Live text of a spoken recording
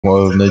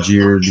Well,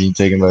 Niger being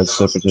taken by the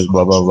separatists,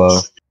 blah blah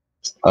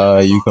blah.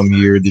 You come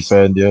here,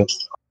 defend, yeah,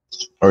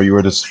 or you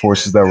are the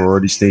forces that were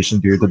already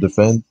stationed here to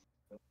defend.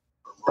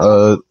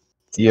 Uh,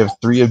 you have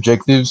three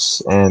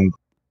objectives, and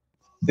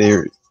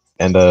they're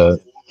and a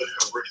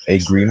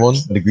green one.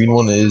 The green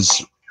one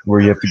is where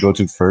you have to go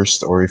to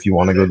first, or if you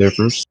want to go there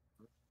first.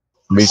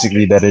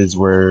 Basically, that is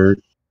where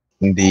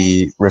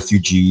the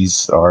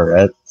refugees are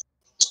at.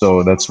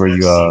 So that's where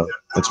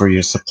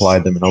you supply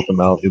them and help them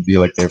out. You'll be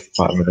like there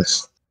for 5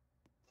 minutes.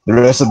 The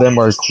rest of them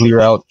are clear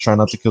out, try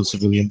not to kill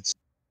civilians.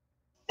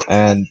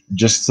 And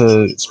just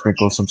to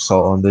sprinkle some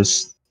salt on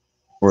this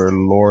for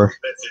lore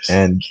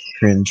and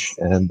cringe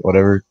and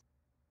whatever,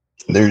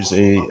 there's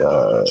a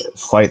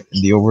fight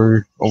in the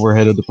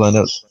overhead of the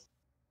planet.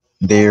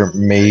 There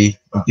may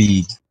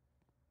be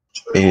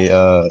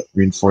a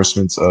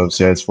reinforcements of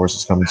CIS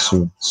forces coming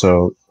soon,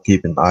 so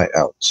keep an eye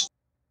out.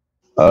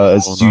 Oh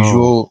As no.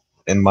 usual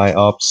in my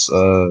ops,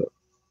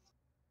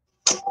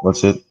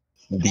 what's it?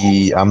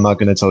 The I'm not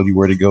gonna tell you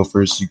where to go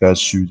first. You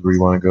guys choose where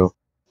you want to go,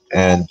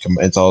 and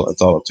it's all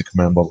up to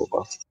command. Blah blah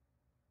blah.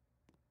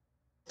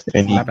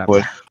 Any Blah blah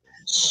blah.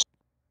 questions?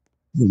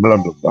 Blah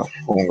blah blah.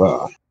 Oh,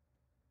 God.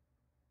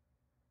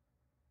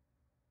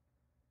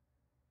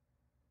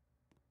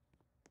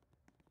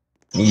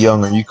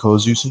 Young, are you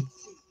Kozusi?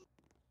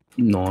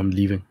 No, I'm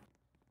leaving.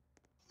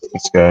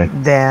 This guy.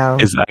 Damn.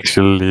 He's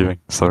actually leaving.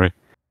 Sorry.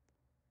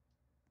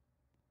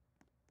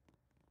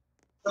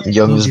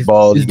 Young is It's,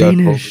 bald. it's You got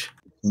Danish.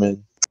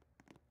 man.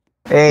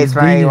 Hey, it's It's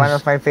one Danish.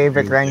 of my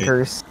favorite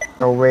rankers.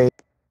 No way.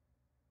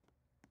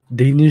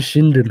 Danish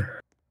Shinden.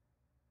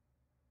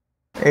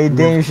 Hey,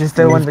 Danish is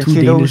still We one have of two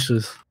the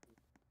Cheetos.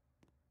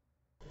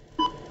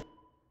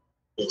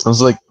 Danishes. I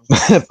was like,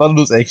 I thought it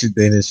was actually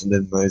Danish, and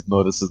then I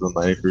noticed it's the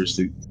 91st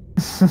too.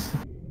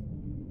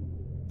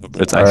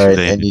 It's All actually right.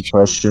 Any Danish.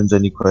 questions?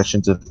 Any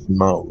questions? If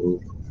not,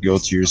 we'll go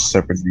to your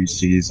separate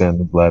VCs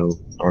and Vlad will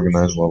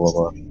organize. Blah blah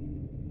blah.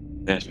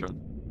 Yeah, sure.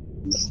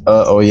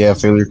 Oh yeah,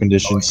 failure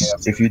conditions.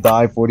 If you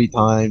die 40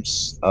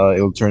 times,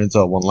 it'll turn into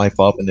a one life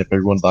up, and if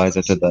everyone dies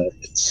after that,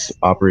 it's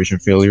operation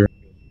failure.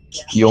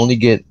 You only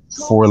get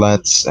 4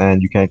 lats,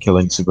 and you can't kill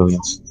any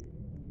civilians.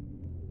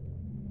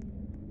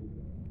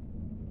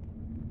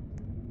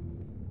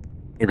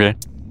 Okay.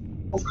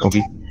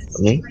 Okay.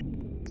 Okay.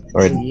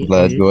 All right,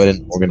 Vlad, go ahead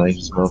and organize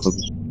this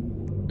motherfucker.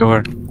 Go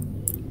ahead.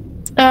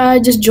 I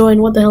just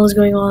joined. What the hell is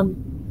going on?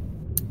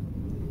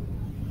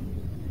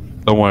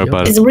 Don't worry Yep.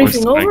 about Is it. the We're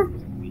briefing starting. over?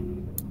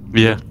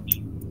 Yeah.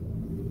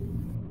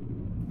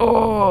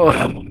 Oh.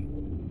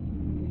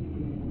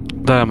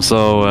 Damn.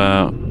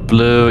 So,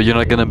 Blue, you're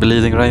not gonna be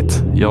leading, right?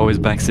 You're always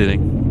backseating.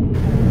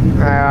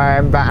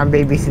 I'm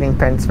babysitting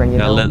Pensman, you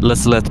Yeah. know.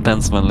 Let's let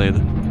Pensman lead.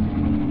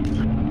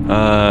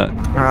 God.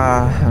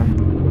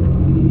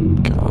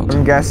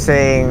 I'm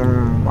guessing.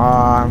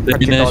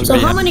 Danish, So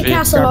how many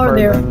castles are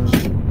there?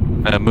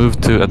 Move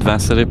to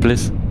advanced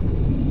please.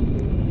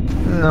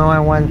 No, I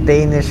want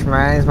Danish,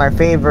 man. It's my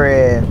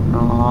favorite.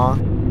 Aww.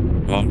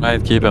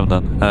 Alright, keep him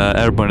then.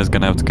 Airborne is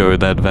gonna have to go with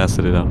the advanced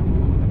though.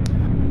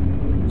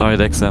 Alright,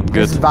 excellent,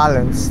 good. It's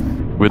balanced.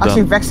 We're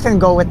Actually, done. Vex can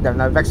go with them.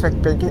 No, Vex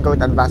can go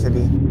with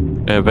Adversity.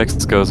 Yeah,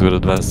 Vex goes with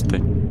advanced.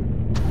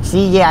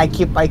 See, yeah, I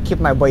keep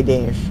my boy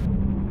Danish.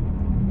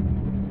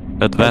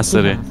 Advanced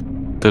I to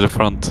keep the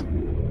front.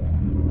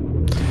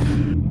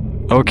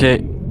 Okay,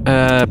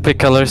 pick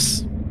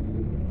colors.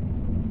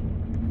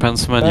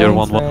 Pensman, you're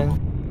 1-1. man.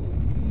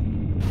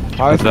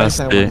 Why is Advanced,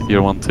 Pensman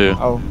you're 1-2.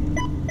 Oh,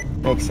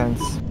 makes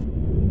sense.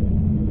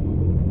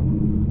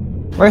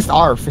 Where's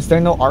Arf? Is there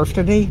no Arf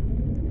today?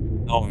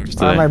 No, Or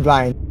today. am I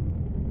blind?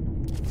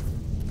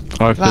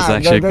 Arf is Nah,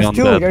 actually there's gone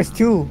two. dead. There's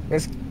two.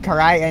 There's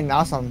Karai and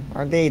Awesome.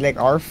 Aren't they like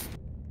Arf?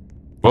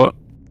 What?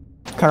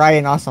 Karai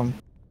and Awesome.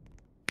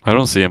 I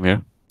don't see him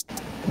here.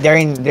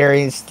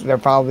 They're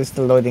probably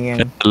still loading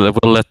in. We'll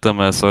let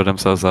them sort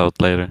themselves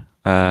out later.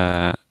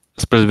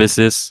 Split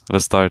VCs,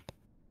 let's start.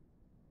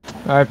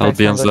 Alright, I'll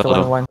be on Pensman, go to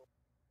Zelda. 1-1.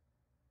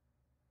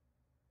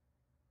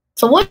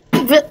 So what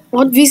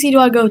VC do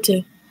I go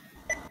to?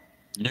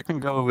 You can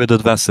go with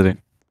adversity.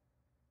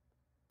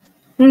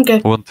 Okay.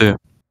 1-2.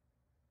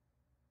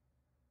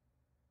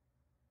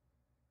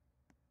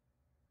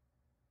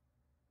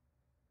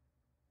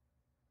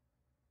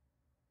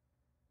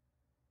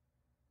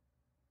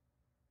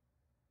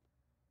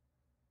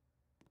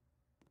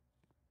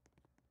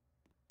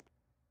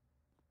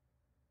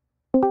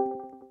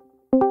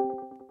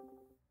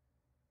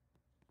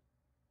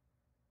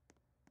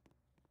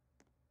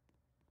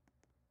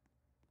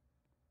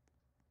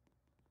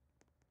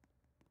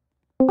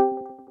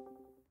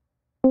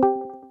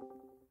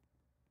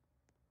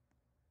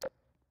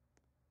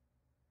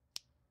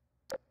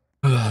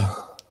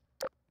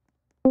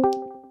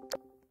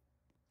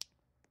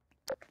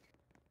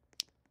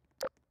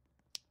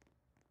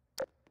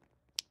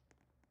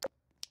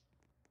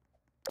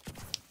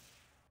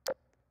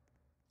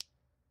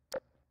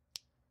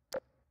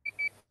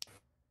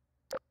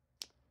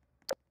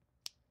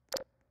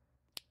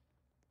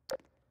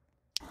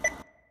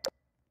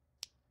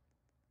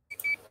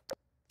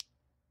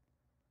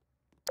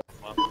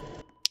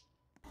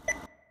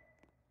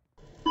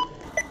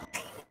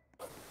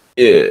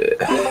 Yeah.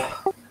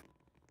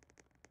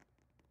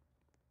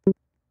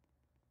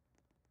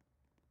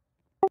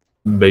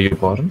 Beg your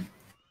pardon?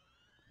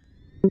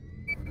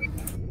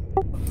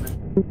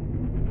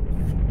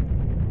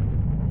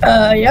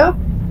 Yeah.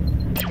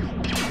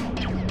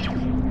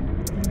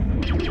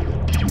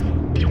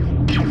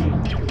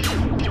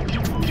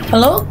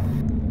 Hello?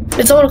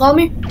 Did someone call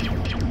me?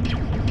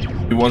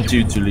 We want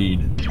you to lead.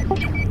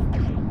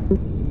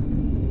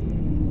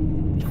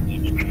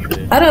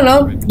 I don't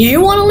know. Do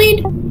you want to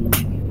lead?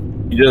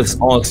 He just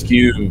asked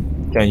you,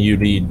 can you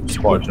lead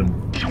Spartan?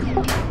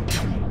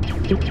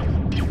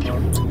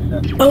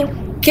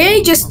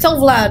 Okay, just tell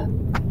Vlad.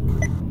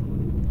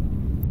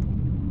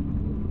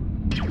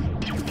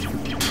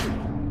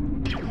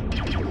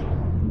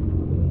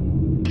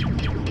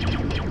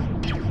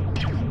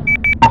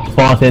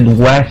 Spotted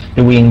west,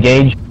 do we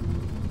engage?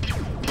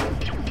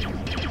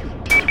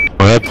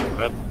 Go ahead.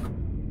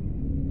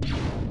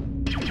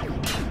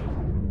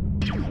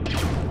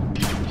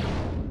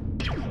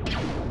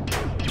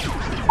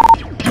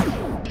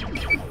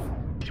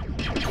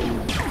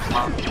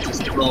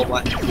 Just roll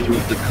one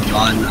with the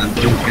command. I'm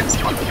going to get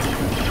spotted.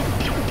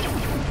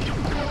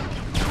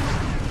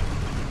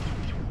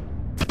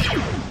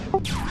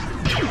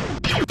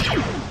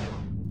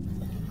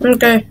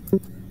 Okay.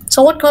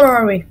 So what color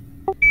are we?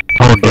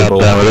 Oh god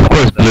damn it, of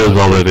course blue is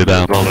already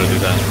down.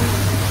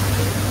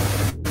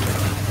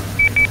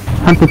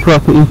 Hunter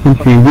Cross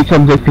Infantry, which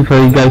objective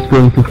are you guys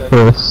going to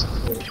first?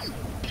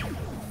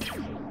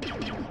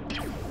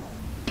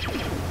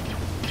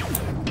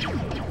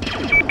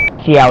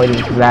 See how it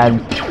is, Vlad.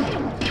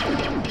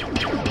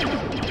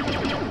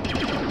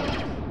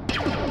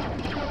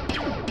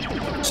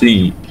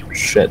 See,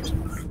 shit.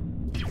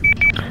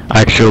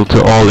 Actual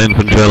to all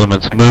infantry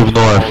elements, move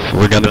north.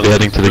 We're gonna be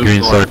heading to the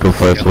green circle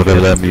first, whatever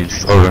that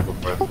means. Over.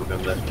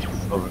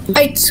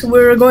 Right,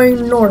 we're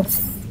going north.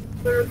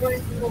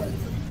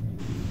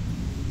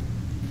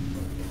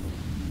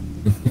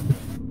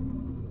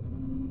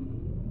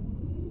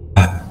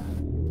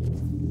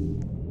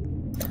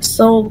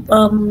 So,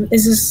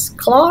 is this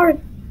Klar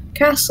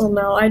Castle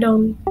now? I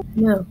don't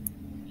know.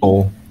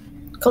 Oh,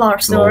 Klar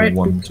still, roll right?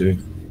 1, 2.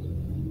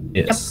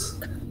 Yes.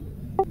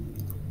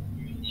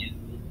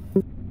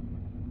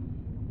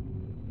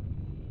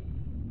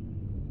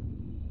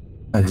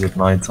 Is it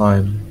night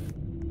time?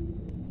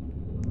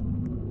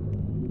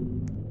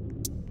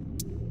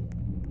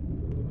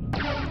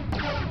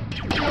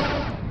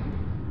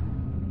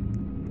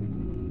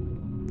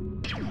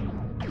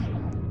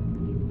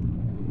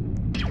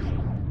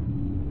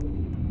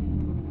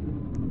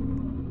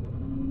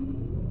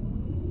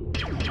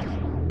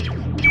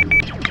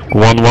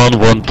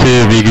 One, 2,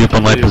 regroup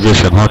on my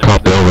position. Hard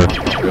copy, over.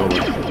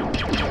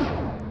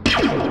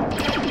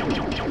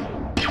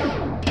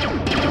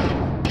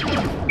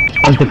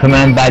 On to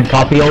command, bad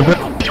copy, over.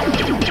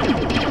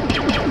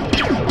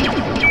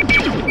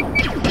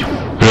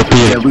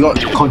 Repeat. Yeah, we got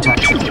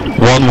contact. 1, 2,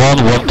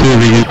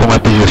 regroup on my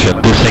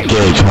position.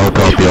 Disengage. Hard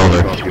copy,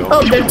 over.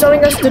 Oh, they're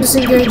telling us to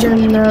disengage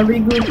and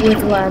regroup with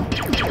Vlad.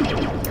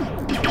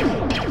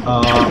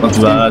 What's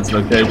Vlad's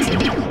location?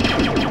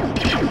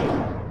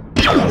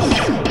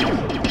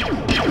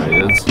 There he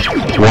is.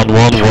 1,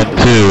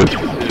 2.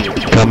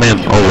 Come in,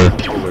 over.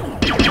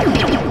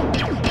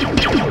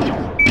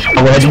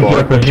 We're heading to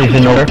your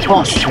position, over.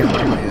 Oh shit, I'm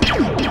not here.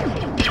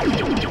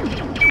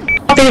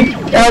 Okay,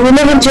 we're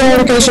moving to your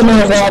location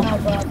now, Vlad.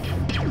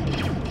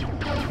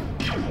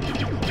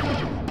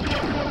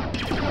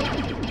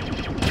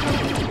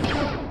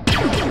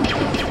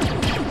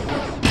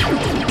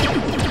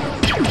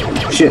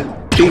 Shit.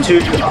 B2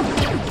 up.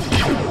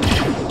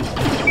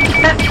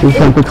 We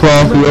sent the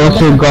class, we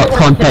also got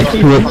contact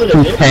towards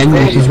 210,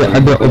 which is the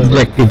other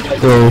objective,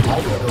 so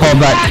call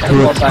back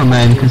towards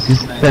command, because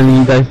he's telling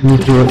you guys to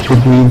move towards the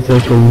green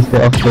circle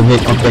instead of the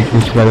red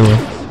objectives right away.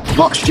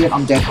 Oh shit,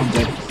 I'm dead, I'm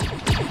dead.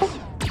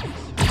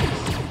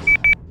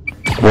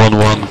 1,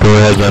 go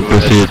ahead and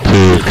proceed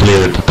to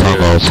clear the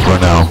tunnels for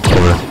now,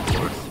 over.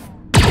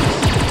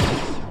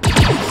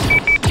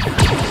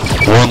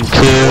 1,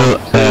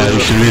 2, you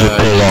should really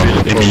pull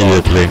off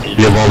immediately.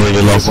 You have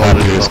already lost half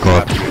of your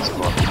squad.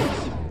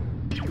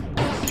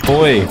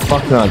 Boy,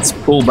 fuck nuts,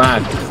 pull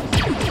back.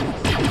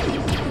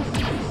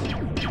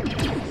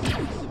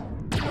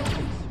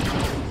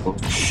 Oh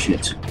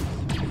shit.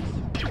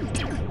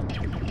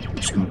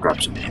 Just gonna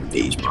grab some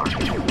MVs, bro.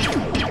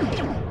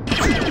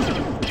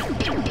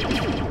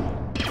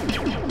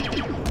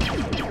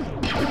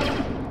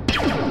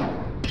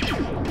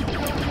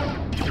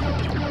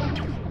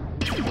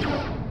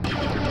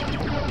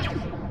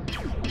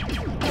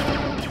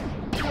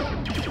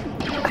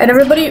 And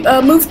everybody,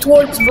 move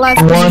towards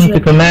Vlad's One to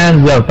position.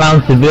 command, we have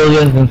found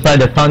civilians inside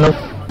the tunnel.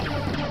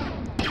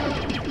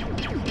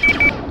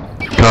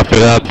 Copy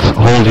that.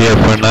 Hold here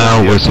for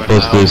now. We're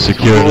supposed to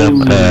secure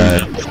them,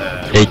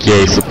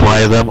 aka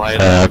supply them.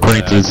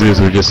 According to the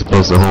Zeus, we're just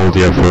supposed to hold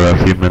here for a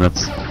few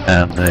minutes,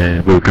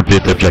 and we'll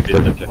complete the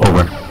objective.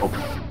 Over.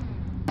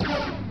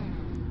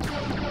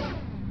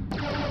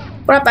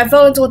 Crap, I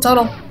fell into a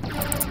tunnel.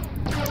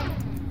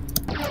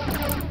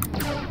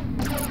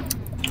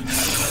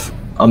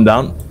 I'm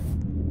down.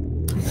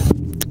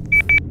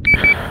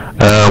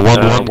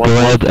 1-1, go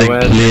ahead and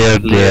clear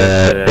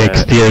the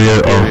exterior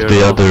of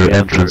the other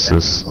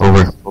entrances.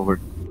 Over.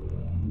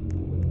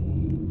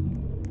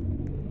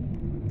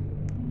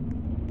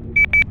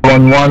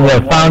 1-1,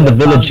 we found the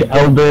village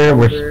elder.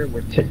 We're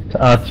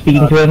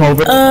speaking to him.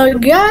 Over.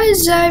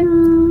 Guys, I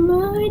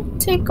might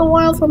take a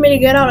while for me to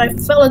get out. I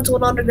fell into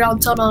an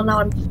underground tunnel and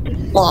now I'm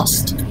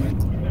lost.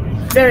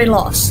 Very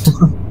lost.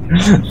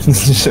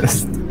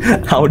 Just,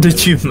 how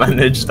did you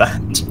manage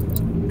that?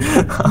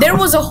 There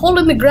was a hole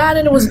in the ground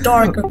and it was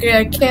dark, okay?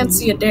 I can't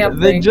see a damn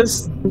Then thing.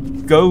 just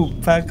go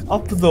back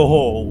up the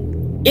hole.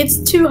 It's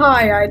too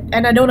high,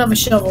 and I don't have a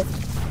shovel.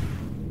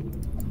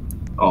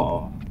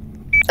 Oh.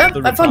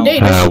 Oh, I found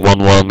Danish.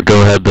 1-1,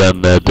 go ahead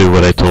and do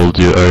what I told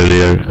you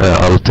earlier.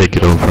 I'll take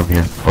it over from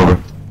here.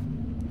 Over.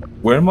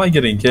 Where am I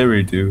getting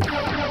carried to?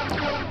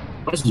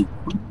 Where's the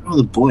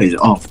boys?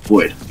 Oh,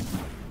 Boyd.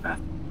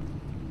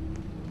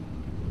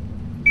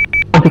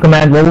 To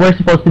command, what we're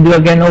supposed to do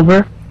again?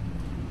 Over.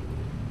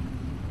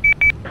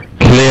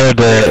 Clear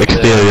the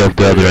exterior of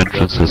the other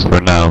entrances for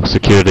now.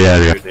 Secure the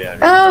area.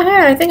 Oh,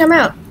 hey, I think I'm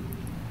out.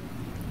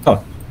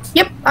 Oh.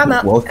 Yep, I'm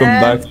out. Welcome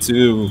back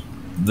to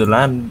the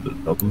land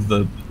of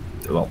the...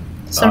 well...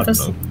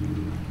 Surface. I don't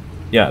know.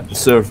 Yeah, the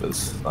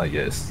surface, I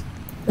guess.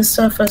 The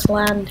surface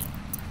land.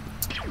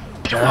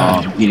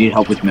 You need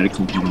help with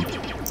medical.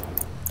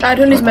 Alright,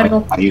 who needs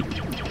medical? Are you?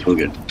 Oh,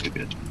 good. You're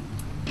good.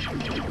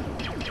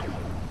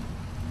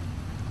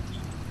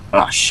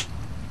 Ah,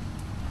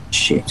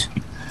 shit.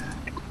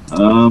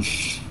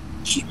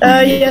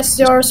 Yes,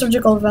 your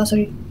surgical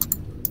advisory.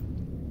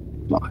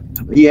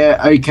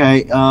 Yeah,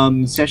 okay.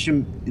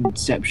 Session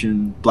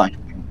Inception Black.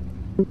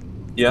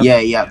 Yeah?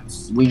 Yeah.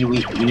 We You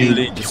need.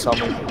 lead, just tell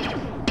me.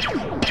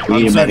 We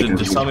I'm need a surgeon, medical.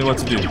 just tell me what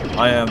to do.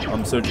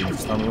 I'm surgeon,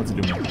 just tell me what to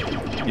do, man.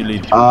 You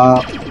lead.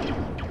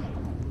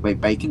 Wait,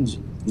 Bacon's.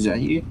 Is that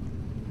you?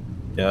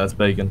 Yeah, that's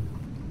Bacon.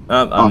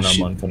 I'm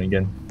shit. on phone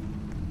again.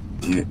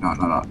 Yeah,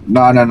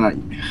 no.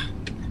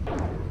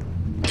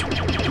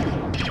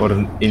 What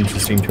an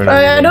interesting turn.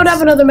 I don't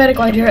have another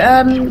medical right here.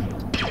 My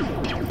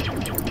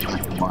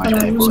Hold on,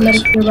 bad, who's boys.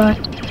 medic nearby?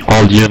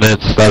 All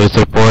units, status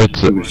report.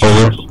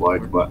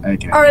 Over. But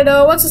okay. Alright,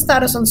 what's the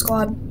status on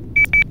squad?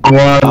 We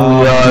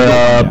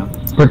are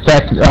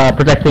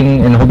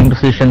protecting and holding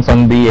positions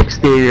on the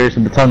exteriors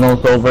of the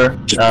tunnels. Over.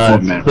 It's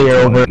clear.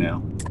 Over.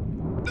 Now.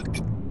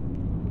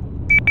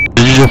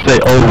 Did you just say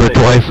over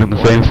twice in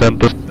the same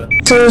sentence?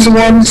 There's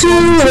 1-2,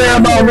 we're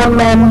about 1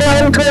 man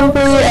down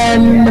currently,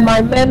 and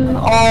my men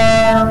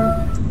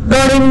are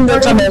guarding the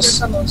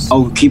tunnels.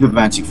 Oh, keep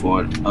advancing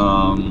forward.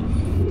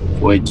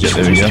 Wait, Yeah,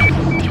 there we go.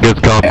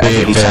 Good copy.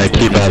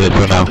 Keep at it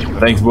for now.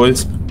 Thanks,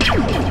 boys.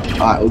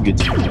 Alright, all good.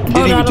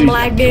 Hold on, I'm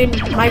lagging.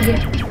 My good.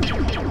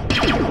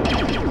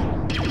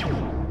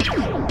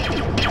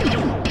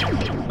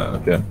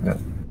 Okay, yeah.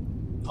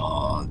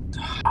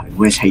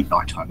 Where's hate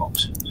nighttime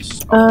ops?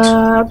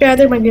 Okay, I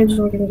think my game's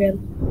working again.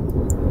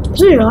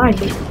 It's really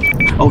lagging.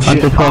 Oh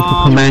shit. Under to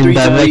command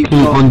directly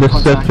on the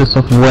surface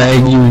of where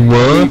you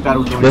were.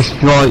 There's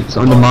droids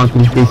on the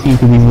mountains. They seem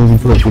to be moving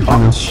towards the Oh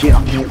tunnel. shit,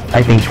 I'm here.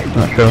 I think.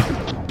 Not sure.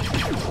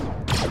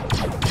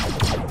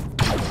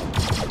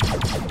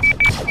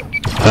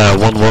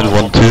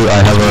 1112,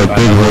 I have a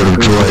big herd of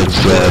droids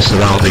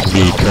surrounding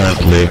me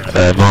currently,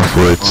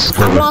 northwards.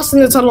 I'm lost in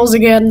the tunnels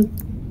again.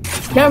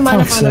 Never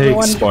mind, I found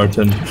everyone.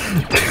 Spartan.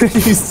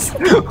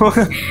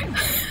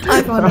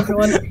 I found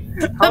everyone.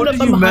 How do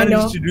you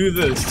manage to do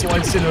this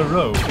twice in a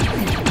row?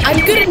 I'm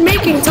good at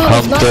making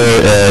tunnels.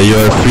 Hunter,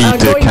 you're free to going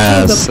through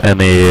cast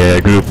any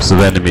groups of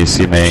enemies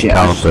you may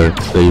encounter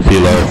that you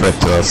feel are a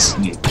threat to us.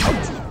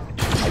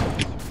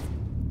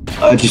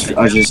 I just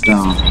I'm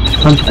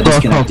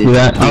disconnected. copy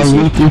that. I'll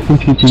leave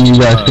infantry to you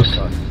guys.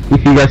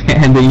 If you guys can't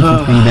handle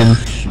infantry, then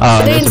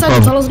Are they that's a inside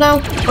the problem. tunnels now?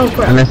 Oh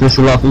crap. Unless there's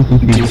a lot of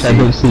infantry, which I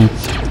don't see.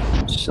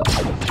 So,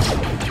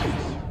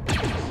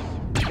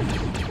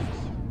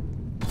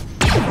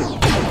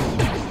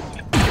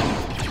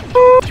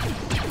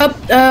 Up,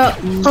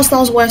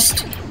 hostiles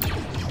west.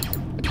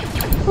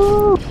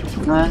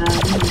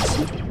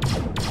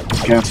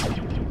 careful.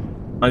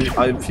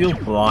 I feel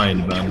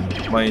blind, man.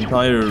 My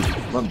entire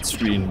front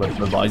screen, but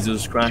the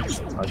visor's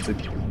scratched. I took,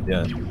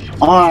 yeah.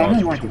 Oh, I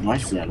don't like the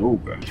lights at all,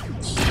 bro.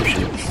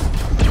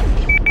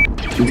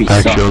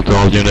 Actual to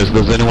all units,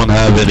 does anyone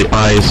have any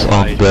eyes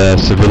on the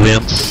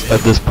civilians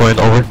at this point?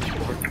 Over.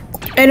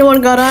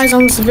 Anyone got eyes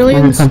on the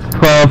civilians?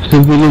 12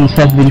 civilians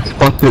have been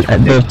spotted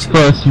at the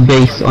first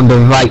base on the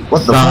right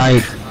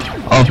side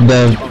of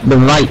the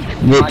right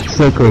red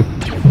circle,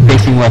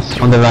 facing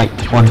west on the right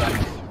one.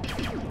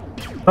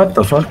 What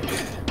the fuck?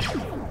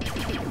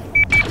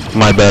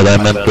 My bad, I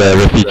meant the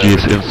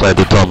refugees inside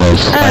the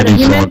tunnels. I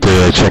need someone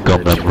to check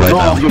on them right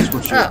now.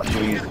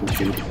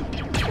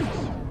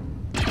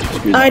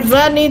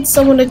 I'd need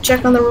someone to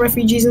check on the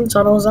refugees in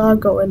tunnels. I'll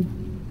go in.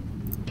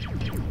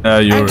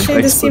 You're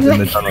Actually, this seems expert in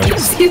like, the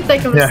tunnels. seems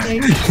like a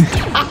mistake.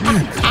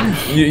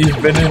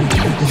 You've been in.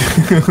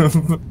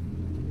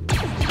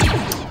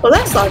 Well,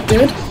 that's not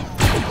good.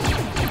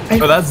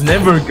 Oh, that's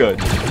never good.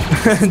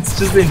 It's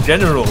just in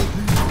general.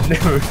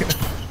 Never good.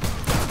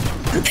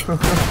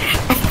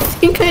 I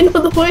think I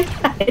know the way.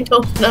 I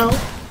don't know.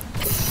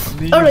 I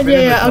mean, Alright, you've been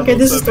in yeah, the okay, tunnel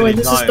this so is the way, many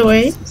this is the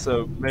way. times,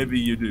 So maybe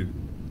you do.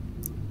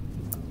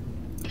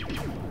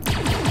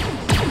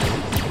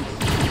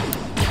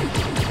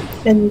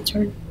 Then we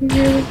turn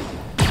here.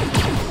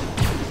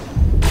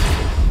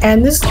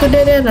 And this is the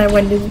dead end I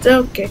went into.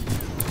 Okay.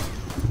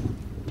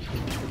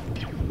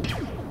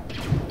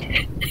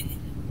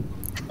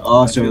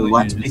 Oh, so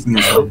what's picking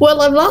us up?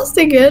 Well, I'm lost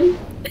again.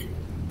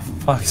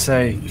 Fuck's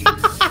sake.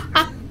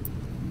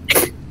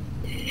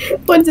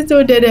 Went into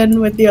a dead end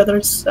with the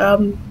others.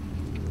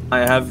 I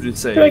have to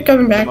say, We're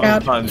coming back the amount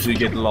out. of times you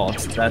get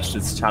lost, that's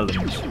just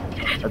challenge.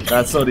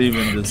 That's not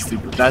even just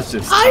stupid, that's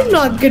just I'm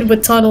not good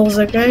with tunnels,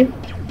 okay?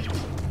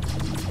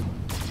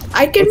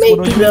 I can What make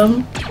are you-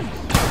 them.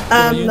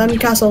 are you- I'm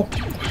castle.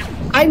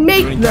 I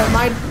make You're in them.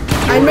 I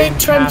You're make in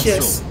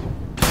trenches.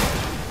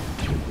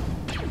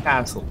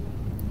 Castle.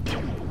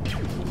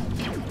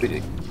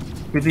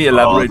 Could you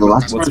elaborate the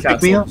last what's one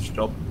pick me Castle's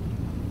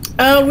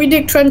job? We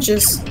dig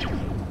trenches.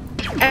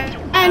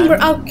 And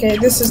we're okay.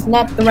 This is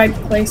not the right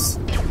place.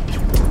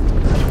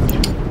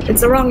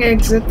 It's the wrong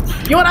exit.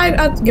 You know what? I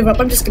have to give up.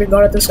 I'm just gonna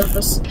go to the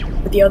surface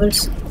with the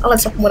others. I'll let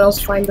someone else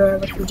find the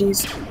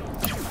refugees.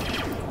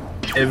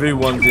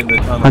 Everyone's in the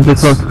tunnel. At the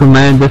close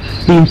command, there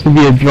seems to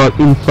be a drop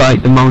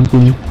inside the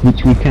mountain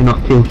which we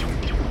cannot kill.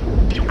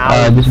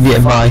 Just be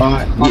advised.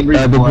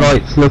 The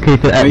droid's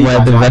located at where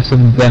the rest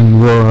of them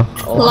were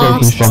taken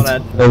Lost. from. By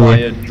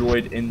earlier. a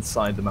droid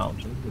inside the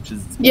mountain, which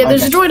is Yeah,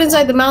 there's a droid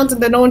inside the mountain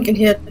that no one can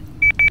hit.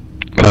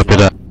 Copy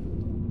that.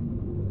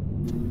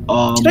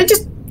 Should I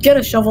just get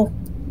a shovel?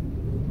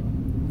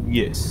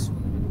 yes.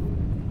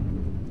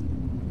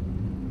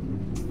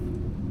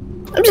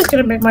 I'm just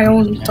gonna make my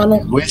own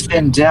tunnel. We're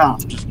stand down.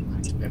 Just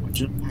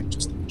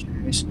in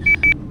case.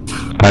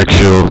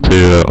 Actual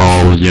to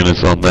all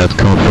units on that,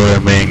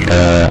 confirming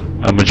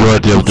a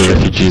majority of the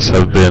refugees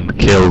have been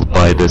killed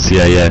by the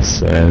CIS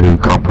who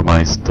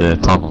compromised the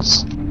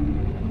tunnels.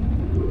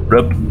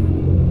 Rip.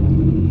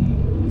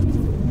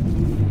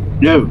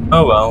 No.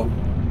 Oh well.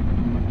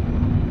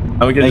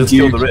 And we can Thank just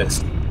you. kill the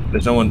rest.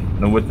 There's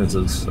no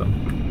witnesses, so.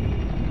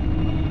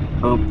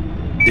 Oh,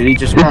 did he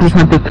just This is crash?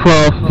 Hunter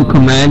 12 to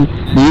command.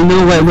 Do you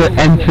know where the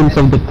entrance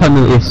of the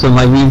tunnel is so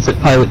my reset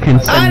pilot can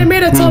send I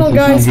made a tunnel,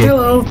 greens guys. if needed?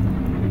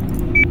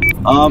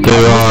 Hello.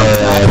 There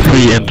are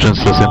 3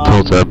 entrances in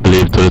total, I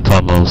believe, to the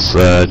tunnels.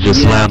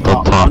 Just land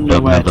on top and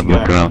have them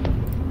look around.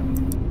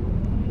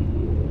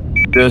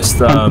 Just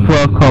Hunter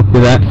 12, copy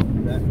that.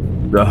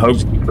 the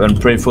hope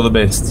and pray for the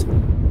best.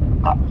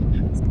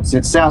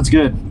 It sounds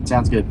good.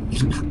 Sounds good.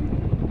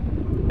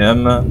 Yeah,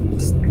 man.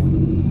 Just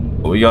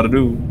what we gotta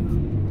do.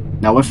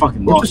 Now we're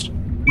fucking lost.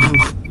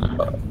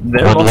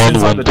 They're lost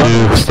inside the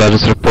 1112,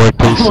 status report,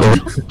 please.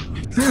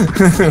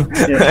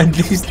 At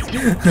least.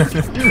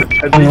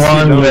 At least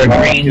you know we're what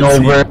green you can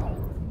see. over.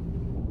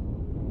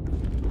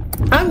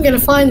 I'm gonna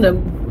find them.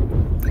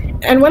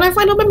 And when I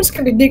find them, I'm just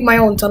gonna dig my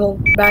own tunnel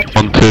back.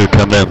 1-2,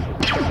 come in.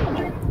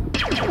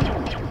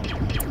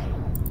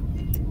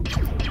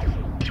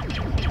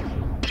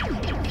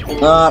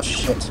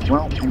 Shit.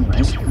 Well,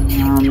 anyways.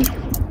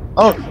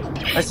 Oh,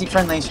 I see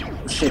friendlies.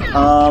 Shit.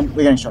 We're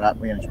getting shot at.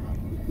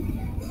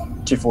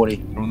 240.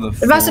 From the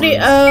Vacity,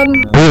 forest.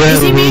 you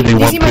see me?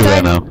 You see my 1-2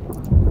 right time? now.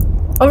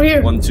 Over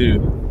here.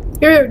 1-2.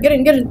 Here, get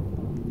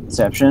in.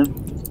 Deception.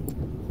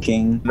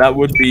 King. That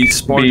would be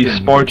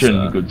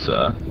Spartan. good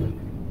sir.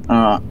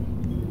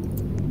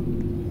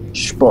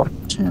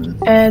 Spartan.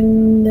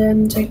 And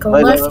then take a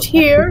left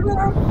here.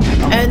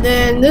 And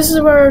then this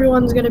is where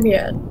everyone's gonna be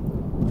at.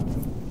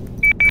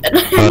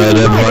 Alright,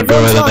 everyone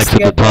go ahead and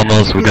exit the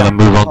tunnels. We're gonna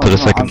move on to the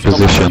second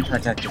position.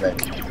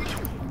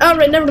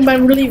 Alright, never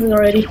mind, we're leaving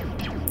already.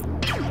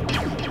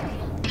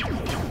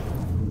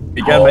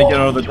 You can't make it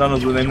out of the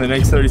tunnels within the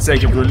next 30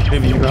 seconds. We're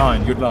leaving you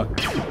behind. Good luck.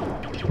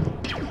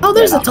 Oh,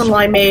 there's a tunnel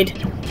I made.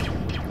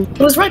 It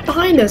was right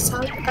behind us.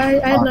 I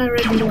hadn't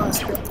already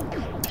lost it.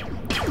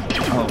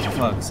 Oh, for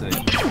fuck's sake.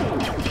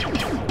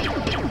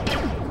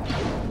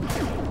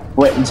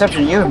 Wait,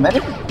 Inception, you a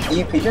medic? Are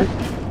you Peter?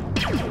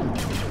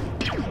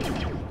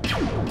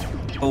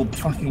 Oh,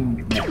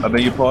 fucking. I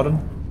beg your pardon?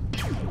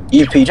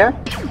 You Peter?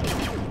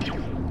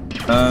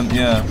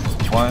 Yeah.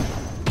 Why?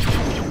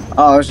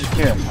 Oh, I was just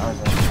curious.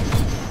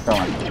 Go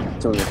on.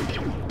 It's all good.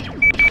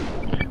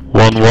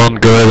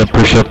 1-1, go ahead and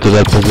push up to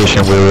that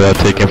position where we are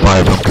taking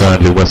fire from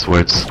currently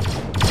westwards.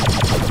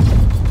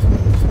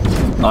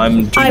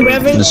 I'm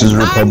Revin. This is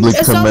Republic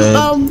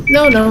Command.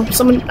 No.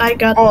 Someone, I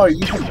got. Oh,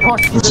 you just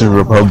pushed. This is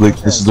Republic.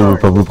 This is the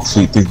Republic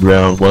fleet to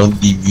ground. One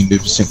of the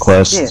Munificent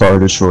class Star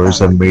Destroyers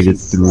have made it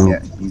through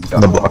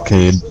the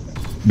blockade.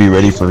 Be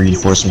ready for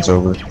reinforcements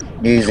over.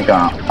 He's a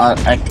gun. I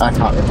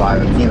can't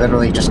revive him. He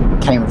literally just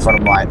came in front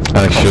of mine.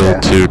 Actual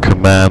to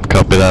command,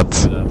 copy that.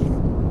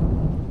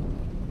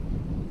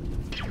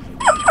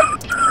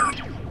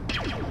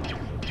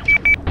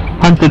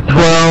 Hunter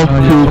 12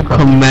 to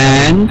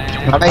command.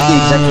 I make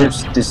the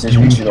executive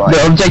decision to like.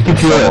 The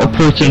objective you're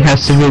approaching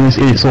has civilians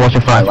in its water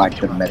I front. like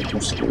the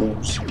medical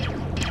skills.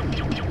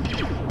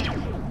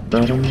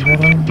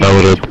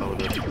 Noted.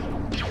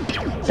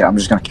 Yeah, I'm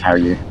just gonna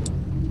carry you.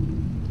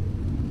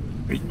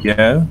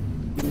 Yeah.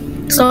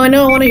 So I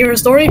know I want to hear a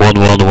story.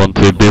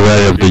 1112, be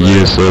wary of the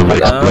use of I'm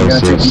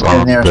gonna take explosives you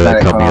on nearest the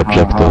medic. coming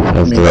objective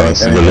as there are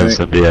civilians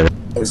in the area.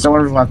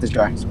 Someone revive this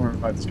guy. Someone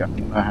revive this guy.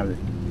 I have it.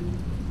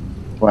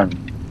 What?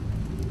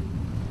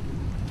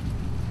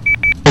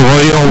 What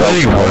are you all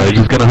waiting for? Are you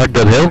just gonna hug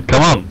that hill?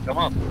 Come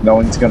on. No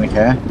one's gonna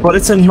care. But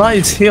it's a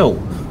nice hill.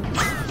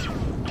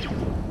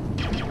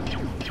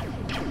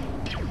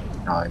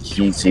 No,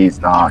 he's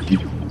not. He's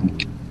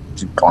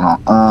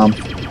gone on.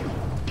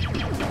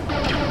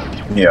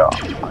 Yeah,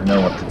 I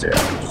know what to do.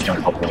 I'm just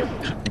gonna help him.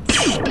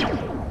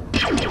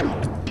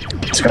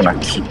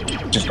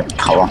 Just gonna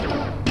cover.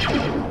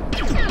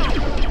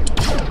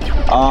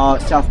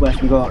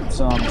 Southwest, we got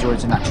some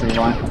droids in that tree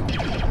line.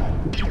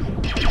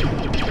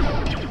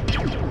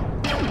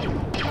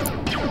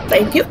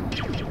 Thank you.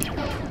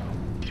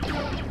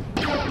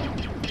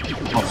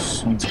 Oh,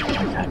 someone's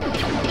okay.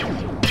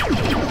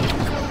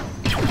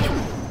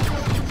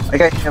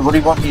 Okay, what do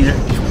you want me to do?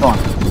 Go on.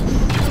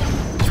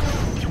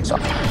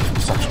 Suction.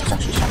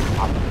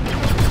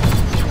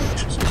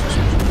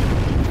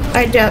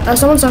 Alright, yeah,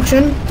 someone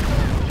suction.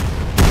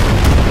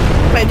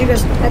 Wait, you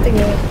guys, I think I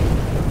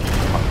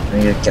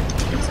need to get the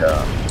kids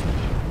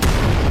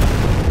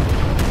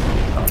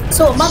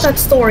So about that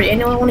story,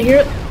 anyone want to hear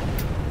it?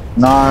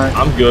 No.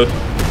 I'm good.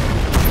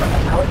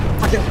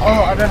 Oh,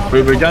 I don't have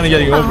We're kind of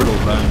getting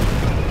overload, man.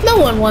 No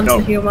one wants to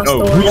hear my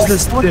story. Who's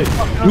this? Who?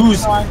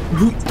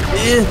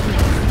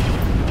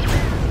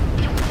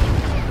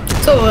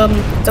 So,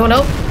 someone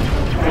else?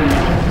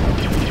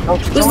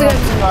 Who's the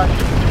guy?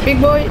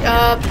 big boy?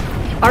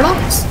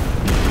 Arnox?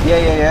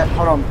 Yeah.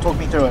 Hold on. Talk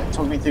me through it.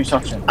 Talk me through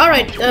suction.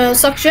 Alright,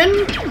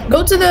 suction.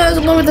 Go to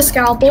the one with the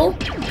scalpel.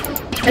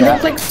 And then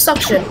click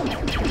suction.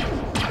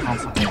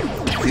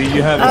 Do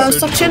you have a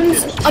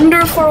suction's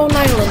under 409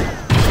 island.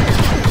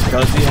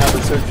 Does he have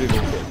a surgical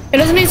kit? It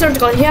doesn't need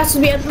surgical. He has to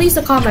be at least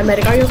a combat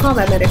medic. Are you a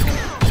combat medic?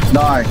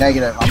 No,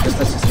 negative. I'm just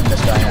assisting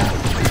this guy now.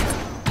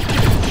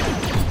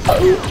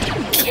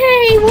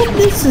 Okay, well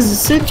this is a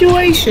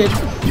situation.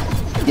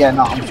 Yeah,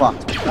 no, I'm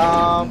fucked.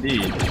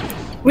 Indeed.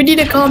 We need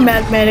a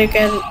combat medic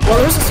and well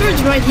there's a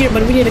surgeon right here,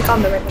 but we need a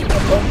combat medic.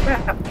 Oh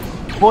crap.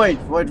 Void.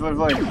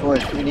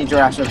 We need your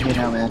ass over here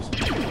now, man.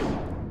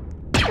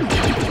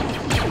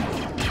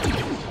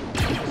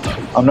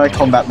 I'm no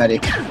combat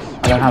medic.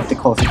 I don't have the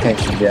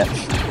qualifications yet.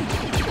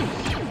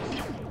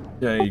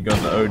 Yeah, you got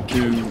the O2.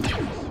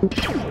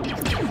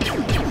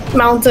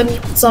 Mountain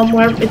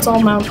somewhere. It's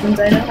all mountains.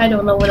 I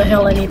don't know where the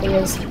hell anything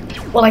is.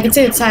 Well, I can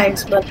see the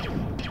tags, but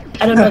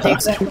I don't know the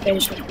exact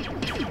location.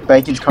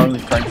 Bacon's currently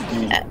trying to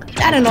do.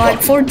 I don't know, like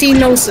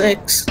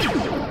 1406.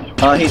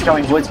 He's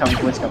coming. Void's coming.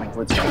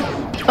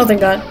 Oh,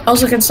 thank God.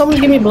 Also, can someone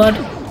give me blood?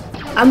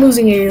 I'm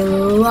losing a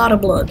lot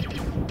of blood.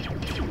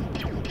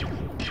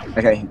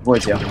 Okay,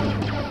 Void's here.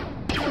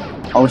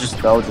 I'll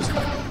just. Oh,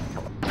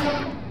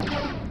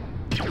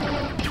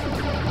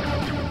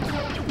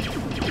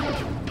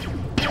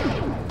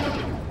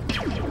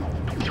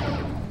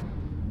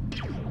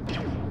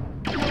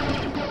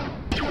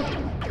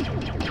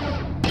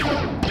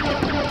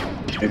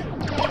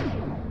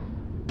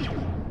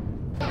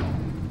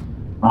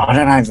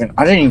 I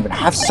don't even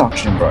have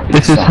suction, bro.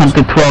 This is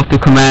Hunter 12 to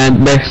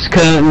command. There's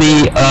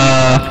currently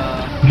a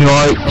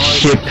droid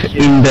ship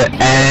in the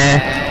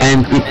air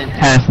and it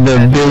has the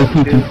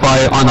ability to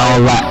fire on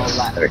our rats.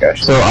 There we go.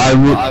 So I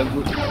would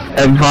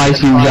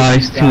advise you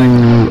guys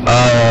to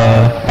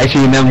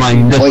actually never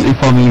mind, just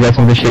inform me you guys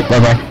on the ship. Bye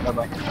bye.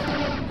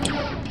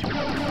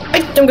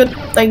 I'm good,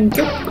 thank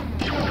you.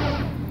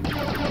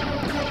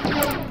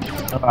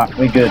 Alright,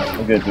 we're good.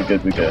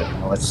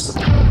 Now let's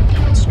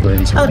destroy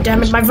these. Oh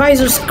damn it, my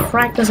visor's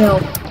cracked as hell.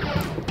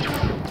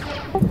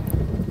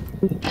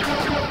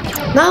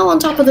 Now on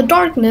top of the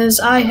darkness,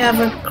 I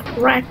have a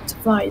cracked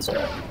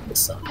visor. This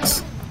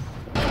sucks.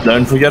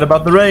 Don't forget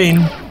about the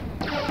rain.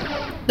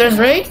 There's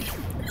rain?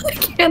 I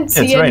can't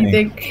see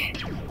anything.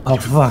 Oh,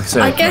 for fuck's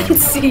sake. I can't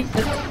see it.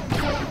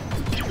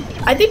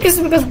 I think it's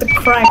because of the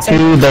cracks. I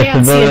To the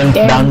can't see a civilians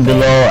damn down thing.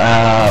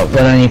 below,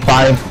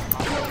 195.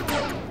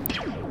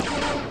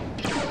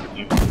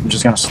 I'm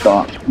just gonna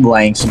start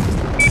laying some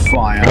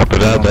fire Copy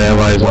that, they have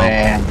eyes on.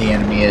 where the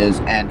enemy is,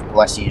 and all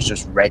I see is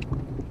just red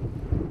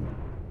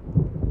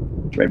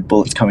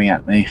bullets coming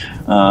at me.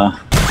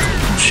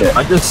 Shit.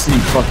 I just see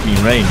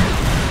fucking rain.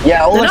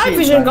 Yeah, all The I night see is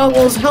vision red.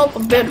 goggles help a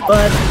bit,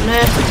 but nah,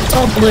 it's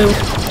all blue.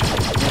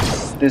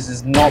 This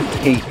is not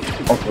peak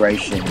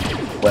operation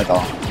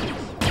weather.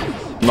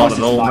 Not at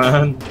all,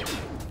 man.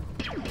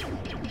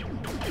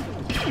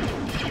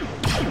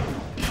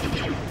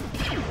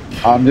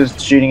 I'm just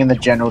shooting in the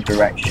general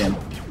direction.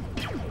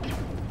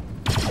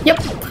 Yep.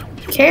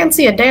 Can't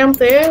see a damn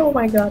thing. Oh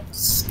my god.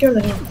 Scare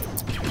the hell.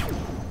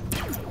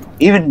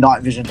 Even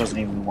night vision doesn't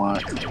even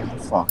work.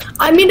 Fuck.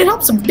 I mean, it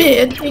helps a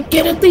bit. You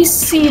can at least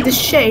see the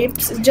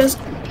shapes. It's just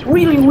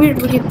really weird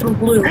looking through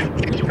blue.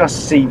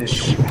 Just see the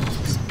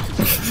shapes.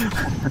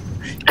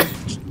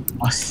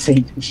 I see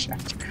the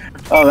shapes.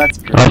 Oh, that's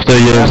good. After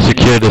you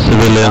secure the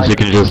civilians, you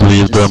can just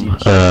leave them.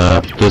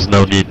 There's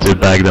no need to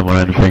bag them or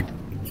anything.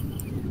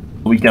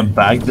 We can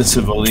bag the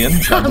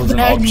civilians. That was an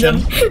Bag option.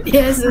 them.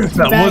 Yes, it's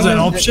That bag was an them.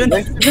 option.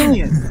 They're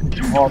civilians.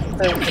 Oh,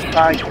 they were just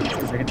bagging.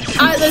 They could just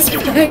Ah, that's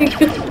bag.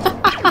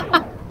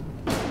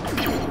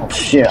 Oh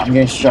shit, I'm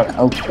getting shot.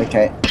 Oh,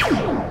 okay.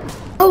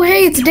 Oh,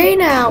 hey, it's day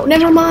now.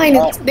 Never mind.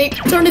 They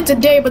turned it to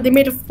day, but they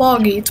made it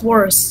foggy. It's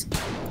worse.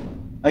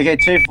 Okay,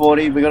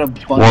 240. We got a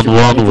bunch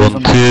 1-1,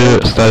 of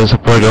 1-2, status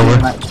support over.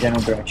 That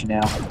general direction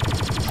now.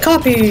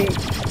 Copy.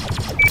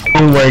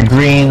 Over,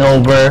 green,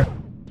 over.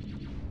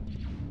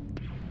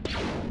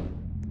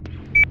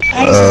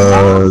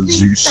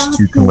 Zeus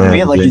to command. We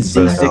get like a Big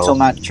Z6 Bang. on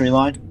that tree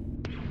line.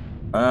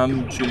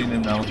 I'm shooting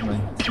them now with my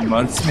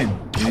marksman.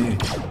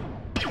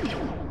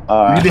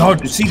 Alright. Really hard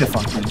to see the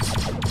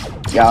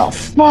fuckers. Yeah,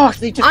 fuck!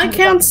 They just I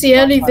can't see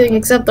anything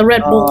except the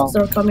red bullets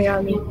that are coming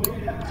at me.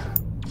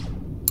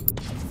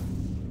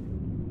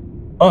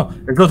 Oh,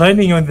 it's not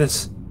raining on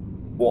this.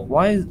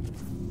 Why is...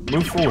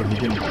 Move forward, we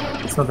can...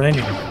 It's not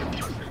raining.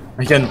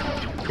 I can...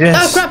 Oh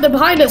Yes! crap, they're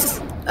behind us.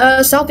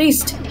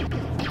 Southeast.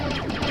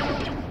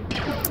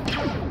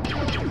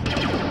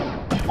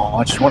 Oh,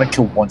 I just want to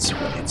kill one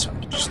civilian, so I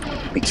can just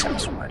be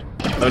satisfied.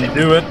 Don't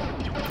do it.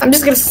 I'm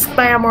just gonna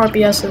spam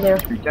RPS in there.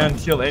 You can't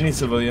kill any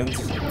civilians.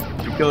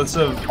 You kill a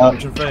civ,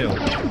 mission fail.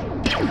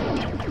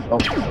 Oh.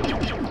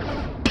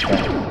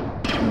 Okay.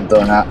 I'm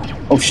doing that.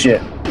 Oh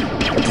shit.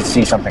 I did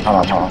see something.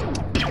 Hold on.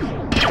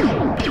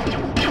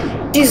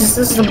 Jesus,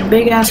 this is a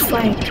big ass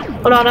flank.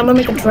 Hold on, I'm gonna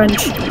make a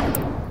trench.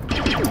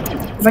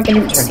 If I can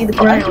even see the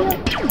ground.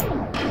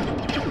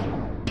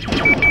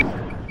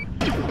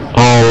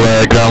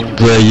 All ground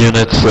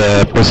units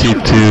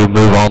proceed to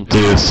move on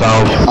to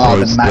south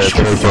towards the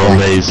turbo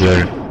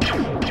laser.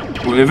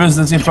 Whoever's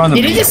that's in front of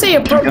me. Did you just say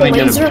a purple gonna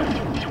get laser?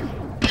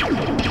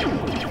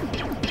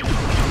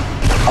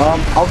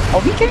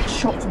 Are we getting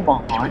shot from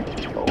behind?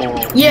 Or...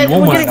 Yeah, You we're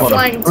almost getting got a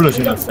flanked. bullet We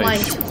in got the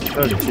face. flanked.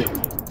 Holy shit.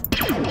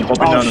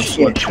 Popping down Oh a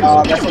shit.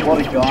 squad. That's a lot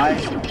of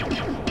guys.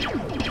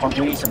 Fuck,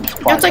 we need some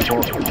That's like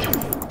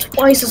support.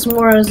 twice as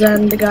more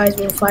than the guys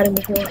we were fighting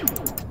before.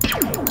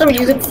 So we're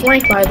getting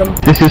flanked by them.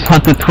 This is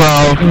Hunter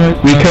 12.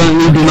 We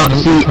currently do not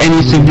see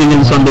any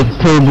civilians on the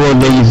turbo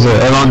laser,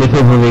 around the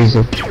turbo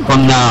laser,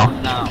 from now.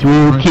 We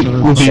will keep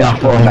moving Shit,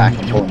 up. I'm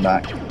pulling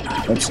back.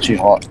 It's too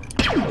hot.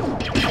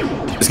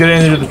 Let's get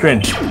into the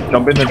trench.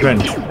 Jump in the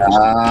trench.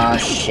 Ah,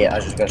 shit, I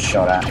just got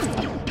shot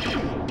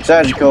at.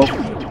 Surgical.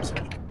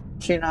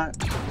 You know,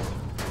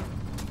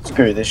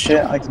 screw this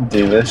shit, I can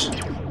do this.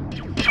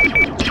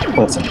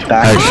 Put some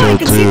back. Actual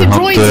can see to the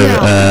droids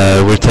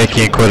Hunter, we're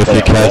taking quite a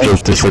few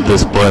casualties at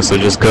this point, so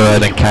just go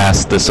ahead and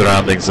cast the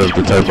surroundings of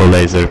the turbo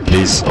laser,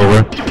 please.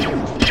 Over.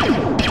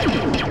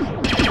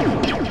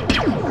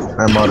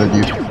 I modded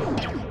you.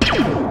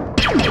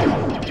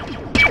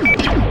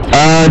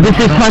 This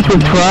is Hunter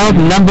 12.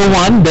 Number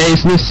 1, there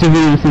is no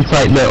civilians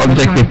inside the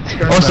objective.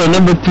 Also,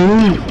 number 2,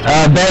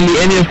 barely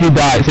any of you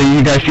died, so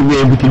you guys should be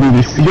able to do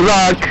this. Good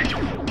luck!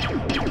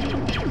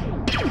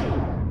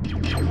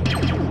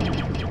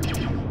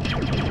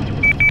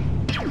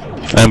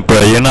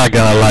 Emperor, you're not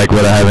gonna like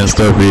what I have in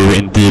store for you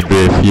in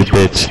debrief, you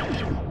bitch.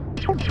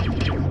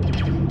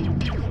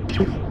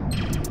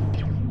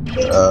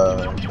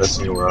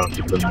 Messing around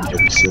with them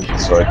medicine,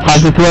 so I can...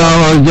 Hunter 12,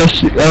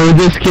 I was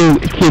just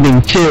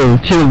kidding.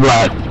 Chill,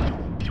 blood.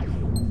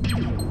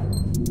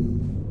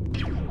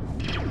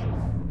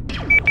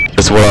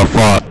 That's what I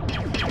thought.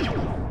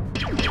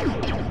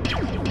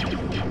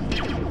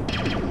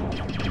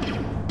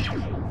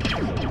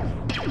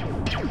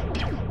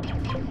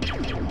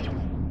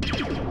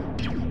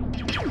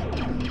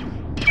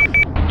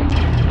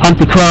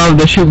 Hunter 12,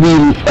 there should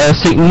be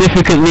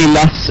significantly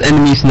less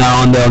enemies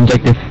now on the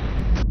objective.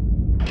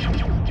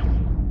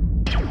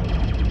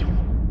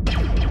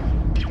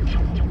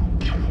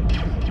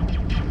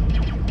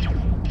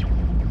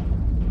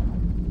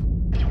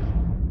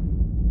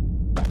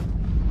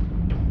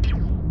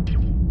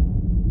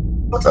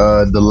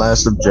 The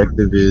last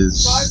objective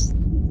is,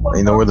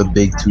 you know where the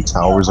big 2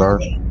 towers are?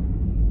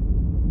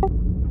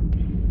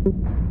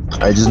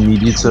 I just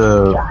need you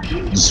to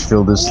just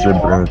fill this to the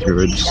brim with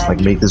your just like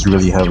make this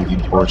really heavily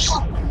enforced.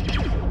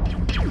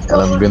 And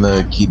I'm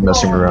gonna keep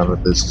messing around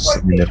with this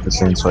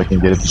Munificent so I can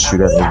get it to shoot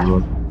at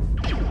everyone.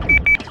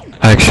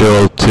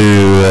 Actual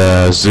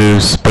to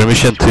Zeus,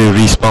 permission to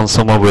respawn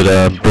someone with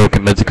a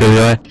broken medical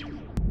UI?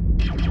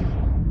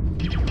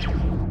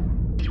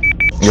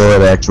 Go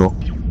ahead, actual.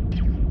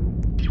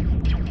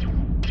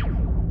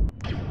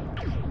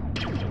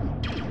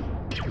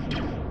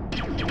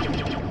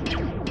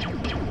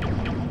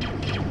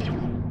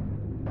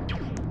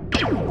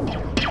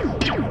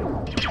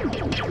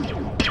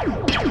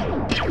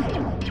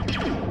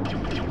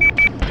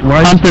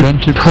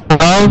 Hunter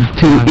 12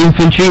 to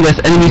infantry, there's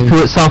enemies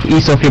towards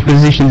southeast of your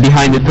position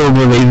behind the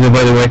turbo laser,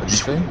 by the way.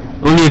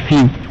 Only a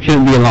few.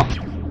 Shouldn't be a lot.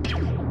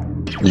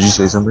 Did you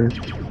say something?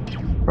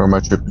 Or am I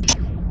tripping?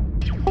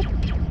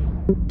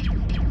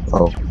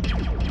 Oh.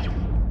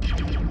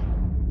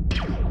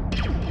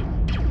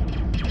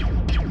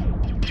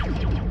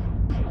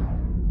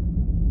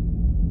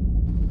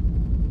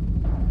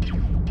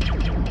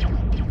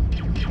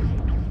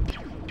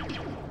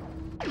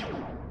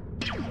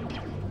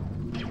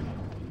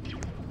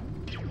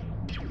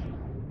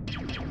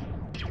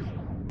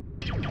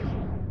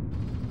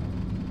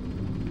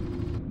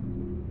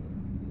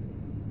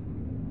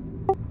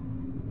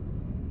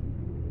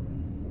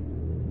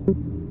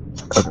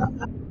 Okay.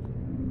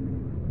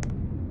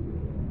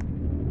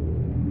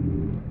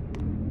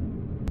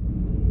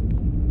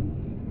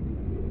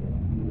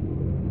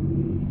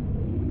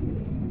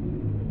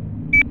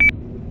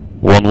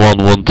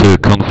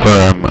 "1112,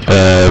 confirm.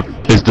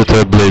 Is the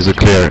trailblazer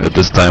clear at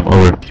this time?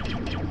 Over."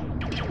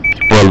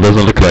 Well,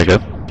 doesn't look like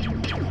it.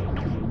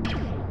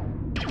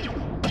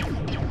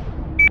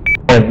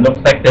 It looks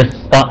like there's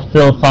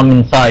still some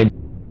inside.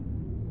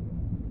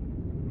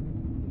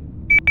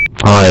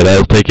 Alright,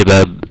 I'll take it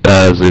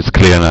as it's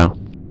clear now.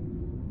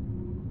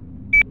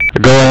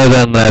 Go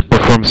ahead and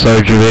perform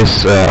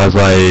surgeries, as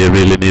I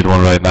really need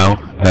one right now.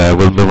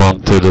 We'll move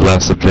on to the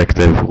last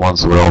objective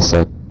once we're all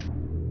set.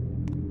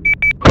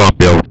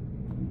 Copy over.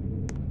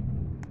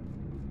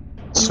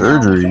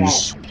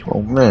 Surgeries?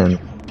 Oh man.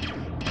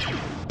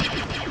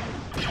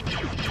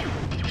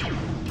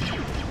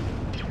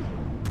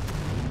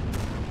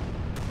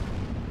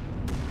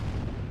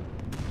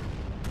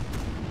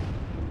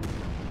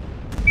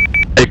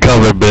 Take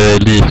cover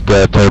beneath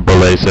the turbo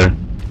laser.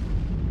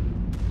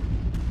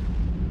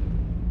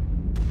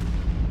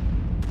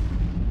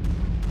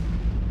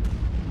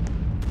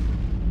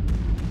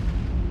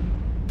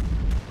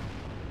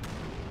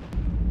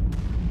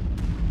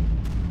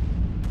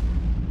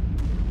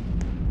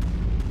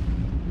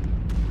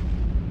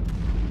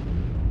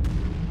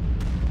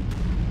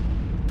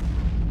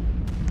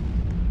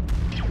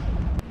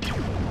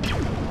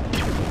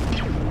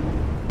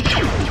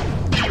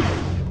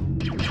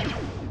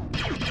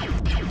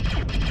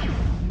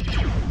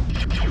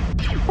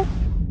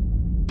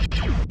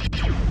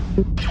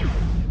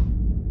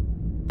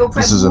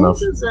 This is enough.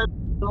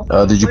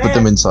 Did you put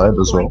them inside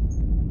as well?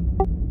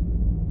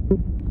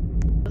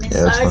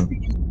 Yeah, that's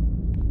fine.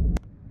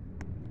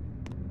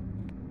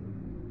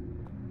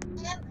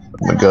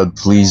 Oh my god,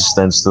 please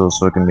stand still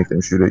so I can make them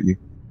shoot at you.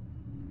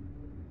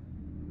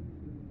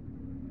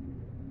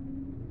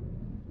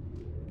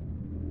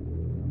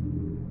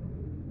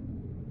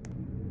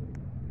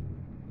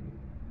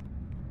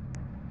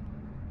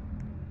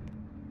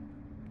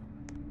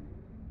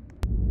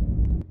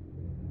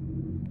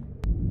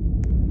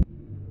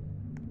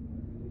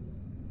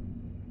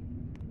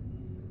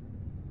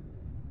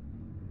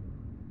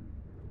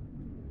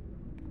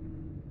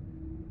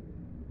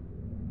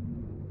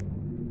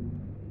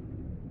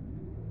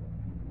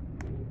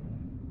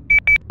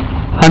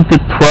 Hunter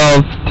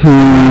 12 to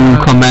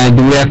command.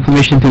 Do we have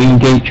permission to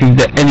engage with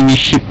the enemy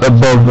ship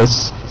above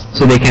us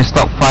so they can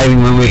stop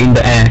firing when we're in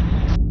the air?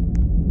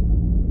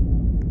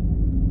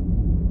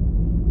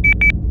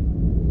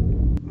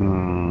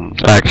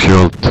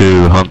 Actual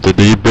to Hunter,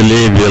 do you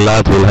believe your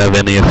lad will have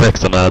any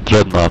effect on our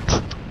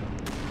dreadnought?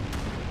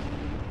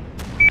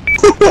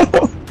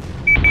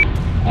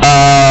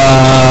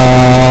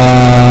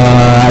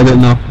 I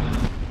don't know.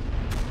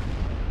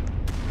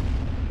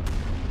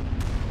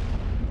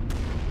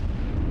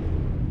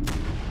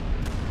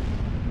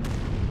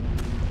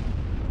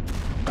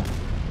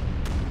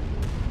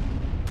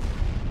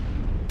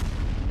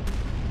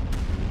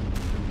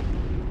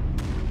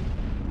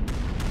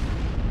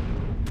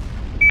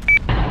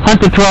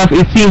 Hunter 12,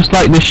 it seems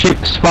like the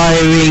ship's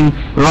firing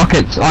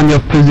rockets on your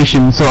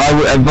position, so I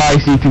would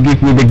advise you to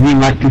give me the green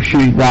light to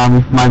shoot it down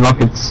with my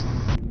rockets.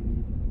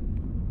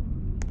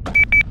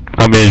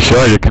 I mean,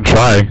 sure, you can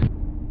try.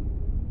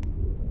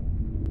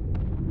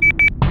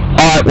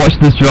 Alright, watch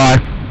this drive.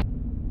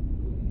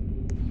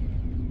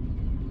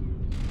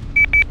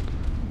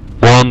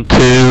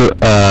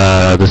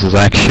 1-2, this is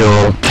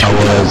actual. How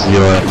is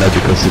your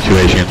medical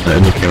situation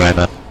looking right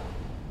now?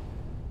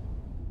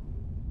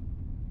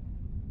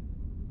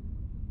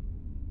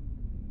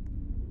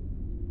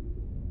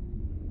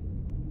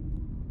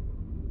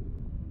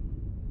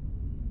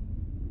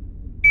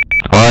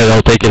 Alright,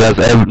 I'll take it as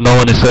no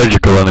one is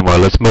surgical anymore.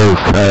 Let's move.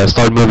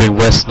 Start moving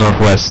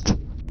west-northwest.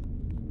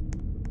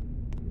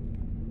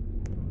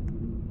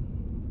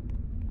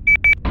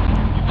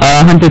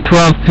 Hunter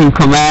 12 to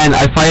command.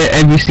 I fired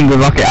every single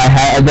rocket I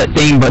had at that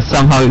thing, but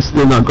somehow it's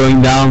still not going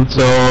down,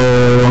 so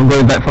I'm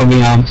going back for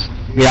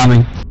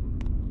rearming.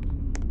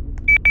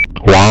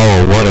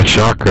 Wow, what a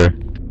shocker.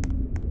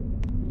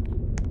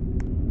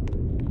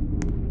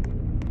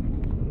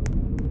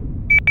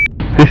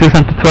 This is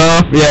Hunter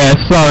 12? Yeah,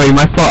 sorry,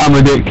 my thought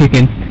armor didn't kick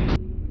in.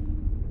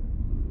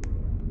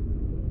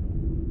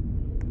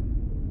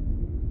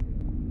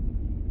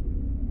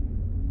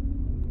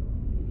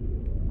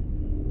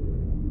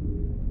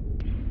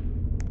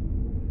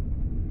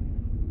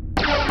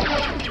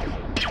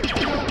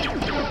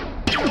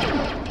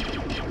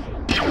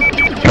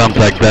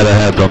 contact that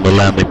ahead on the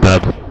landing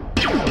pad.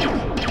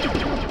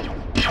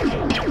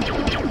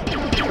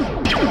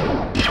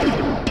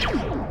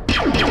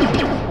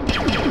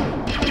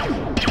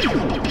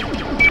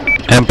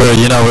 Emperor,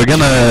 you know, we're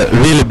gonna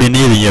really be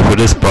needing you for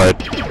this part.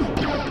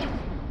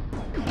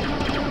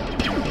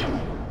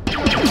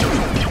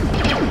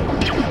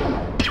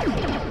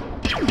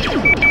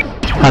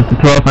 Had to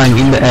throw a fang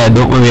in the air,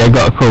 don't worry, I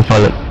got a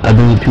co-pilot. I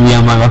don't need to be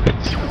on my rockets.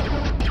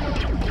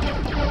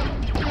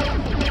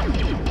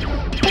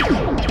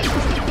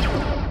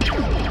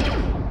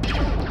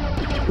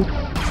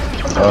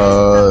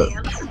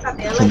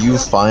 Can you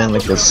find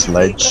like a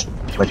sledge?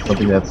 Like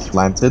something that's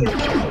slanted?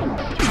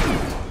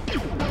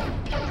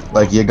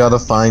 Like you gotta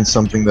find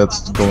something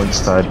that's going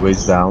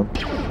sideways down,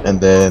 and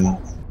then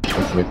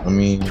wait, let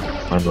me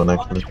find one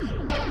actually.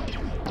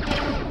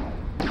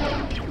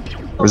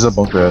 Where's the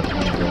bunker at?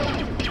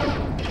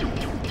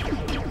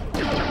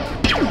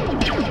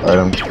 Alright,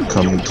 I'm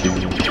coming to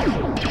you.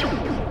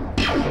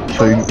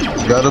 So you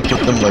gotta put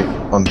them like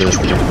on this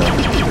right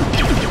now.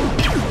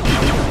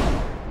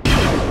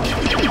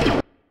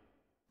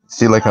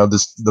 See like how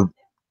this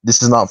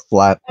is not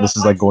flat. This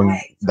is like going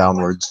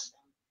downwards,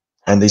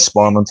 and they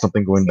spawn on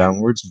something going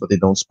downwards, but they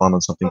don't spawn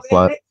on something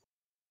flat.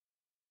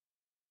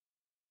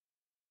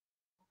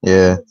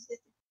 Yeah.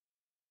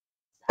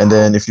 And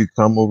then if you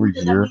come over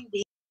here,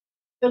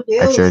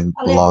 actually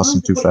I lost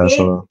him too fast.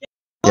 So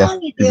yeah,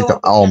 if you come,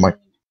 oh my,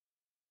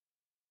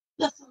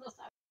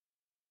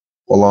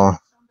 hold on.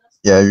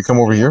 Yeah, if you come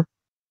over here,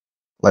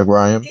 like where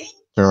I am,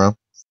 turn around.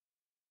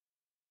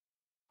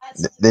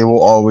 They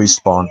will always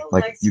spawn.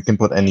 Like you can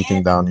put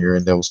anything down here,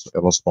 and it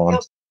will spawn.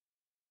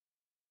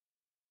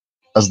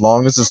 As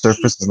long as the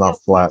surface is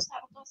not flat,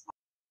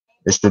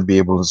 it should be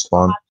able to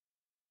spawn.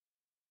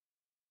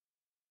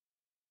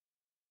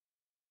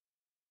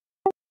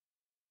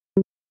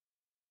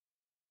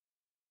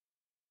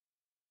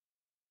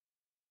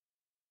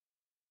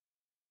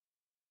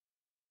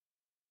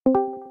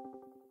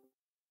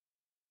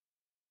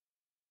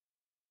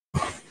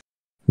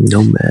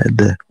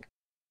 Nomad,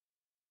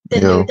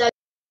 Yo,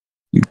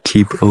 you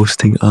keep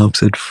hosting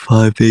ops at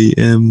 5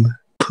 a.m.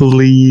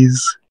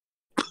 Please,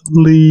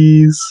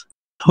 please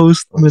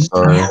host them I'm an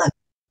sorry. hour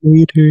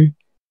later.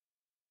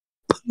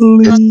 It's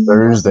Please.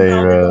 Thursday,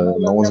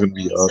 no one's gonna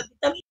be up.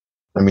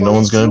 I mean, no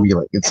one's gonna be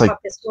like, it's like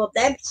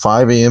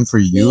 5 a.m. for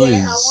you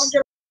is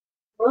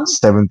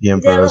 7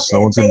 p.m. for us.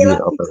 No one's gonna be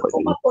up at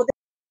like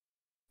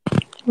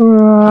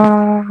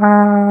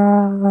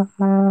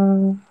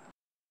 8.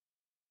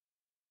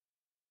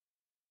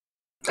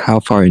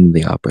 How far into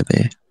the op are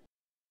they?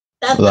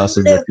 The last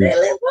objective,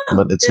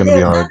 but it's gonna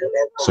be hard,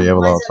 so you have a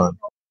lot of time.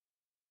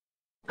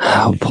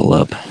 I'll pull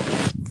up.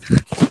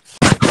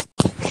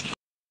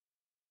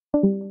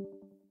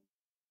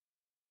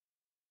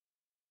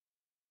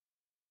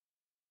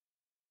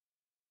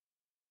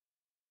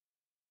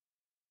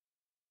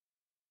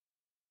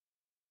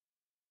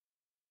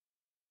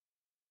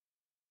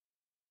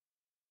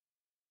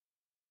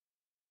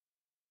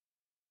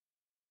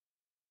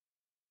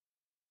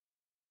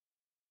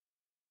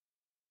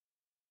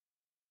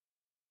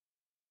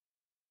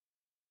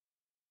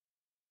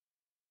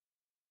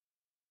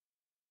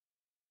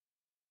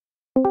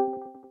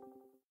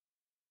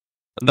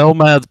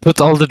 Nomad,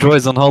 put all the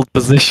droids on hold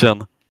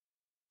position.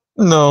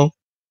 No.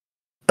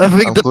 I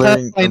think I'm the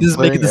clearing- pathfinder I'm is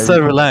making the clearing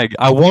server everything. lag.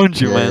 I warned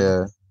you, man.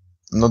 Yeah.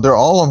 No, they're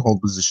all on hold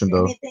position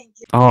though.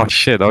 Oh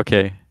shit,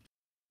 okay.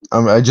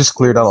 I just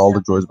cleared out all the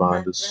droids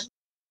behind us.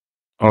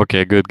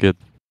 Okay, good, good.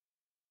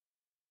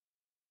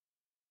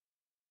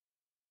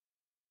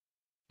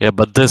 Yeah,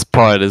 but this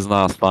part is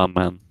not fun,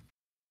 man.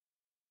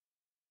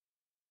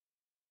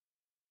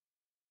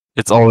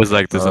 It's always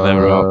like this in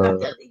every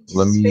op.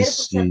 Let me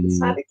see if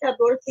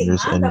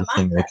there's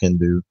anything I can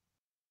do.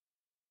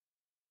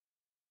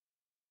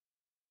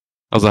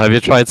 Also, have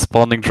you tried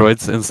spawning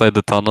droids inside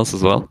the tunnels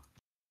as well?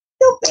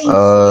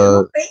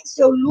 Yeah, what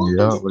do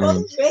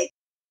you mean?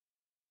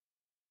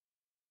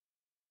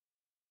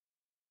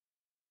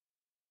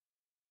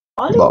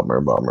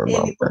 Bomber.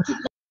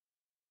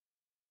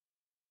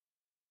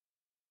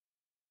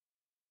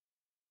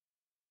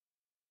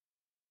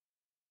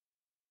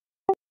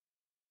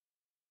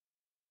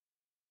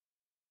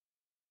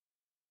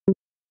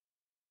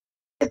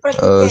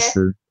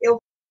 Sure.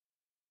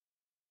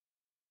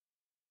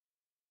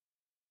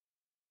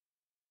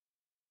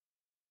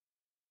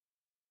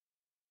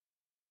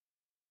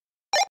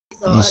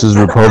 This is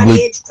the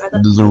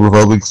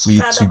Republic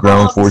fleet to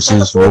ground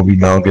forces will be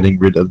now getting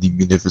rid of the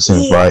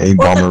munificent by a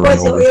bomber run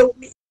over.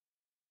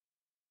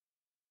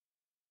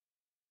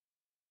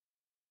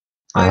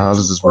 How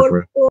does this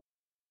work?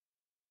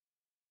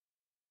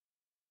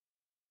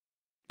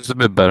 It's a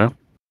bit better.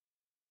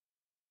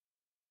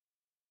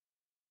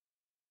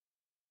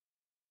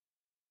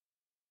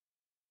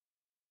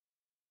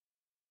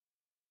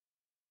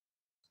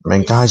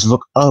 Man, guys,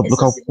 look up.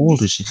 Look how cold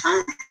this is.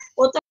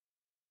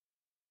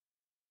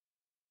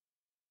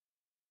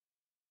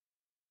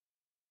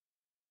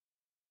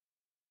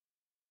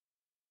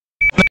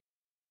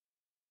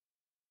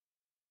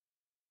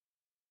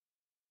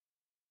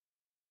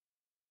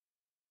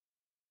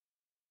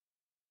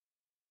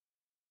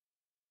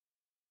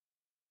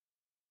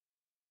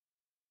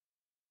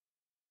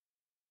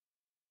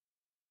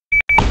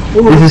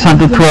 This is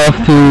Hunter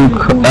 12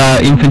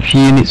 to infantry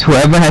units.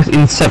 Whoever has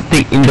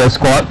Inseptic in their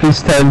squad,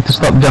 please tell them to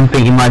stop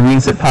jumping in my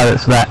Inset pilot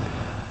so that.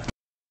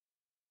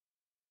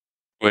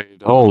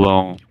 Wait, hold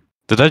on.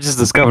 Did I just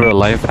discover a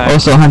life hack?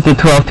 Also, Hunter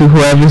 12 to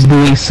whoever's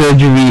doing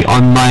surgery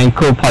on my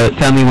co-pilot,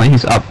 tell me when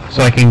he's up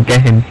so I can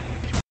get him.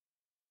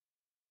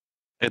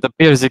 It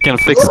appears you can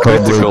fix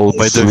critical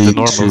by doing the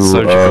normal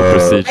surgical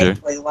procedure.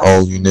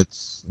 All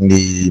units,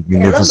 the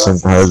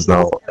Munificent has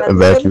now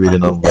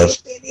evacuated on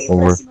left.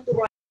 Over.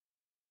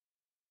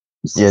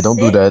 Yeah, don't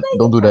do that.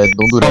 Don't do that.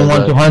 Don't do that.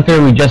 1 to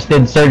Hunter, we just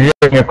did surgery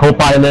on your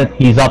co-pilot.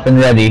 He's up and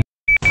ready.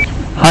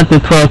 Hunter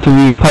 12 to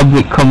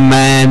Republic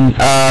Command,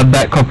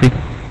 back copy.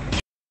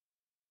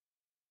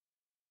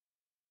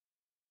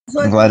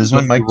 Vlad, is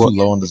my mic too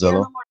low on the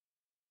Zello?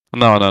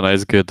 No,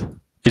 it's good.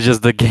 It's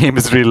just the game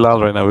is really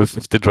loud right now with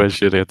 50 droids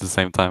shooting at the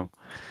same time.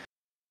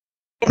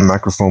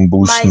 Microphone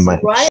boost, mic.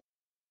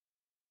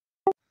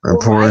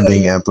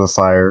 Reporting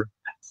amplifier.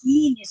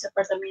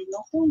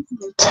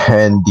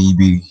 10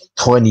 dB,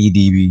 20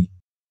 dB.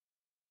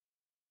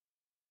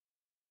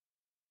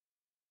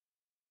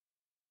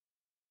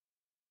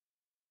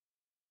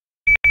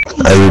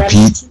 I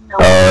repeat,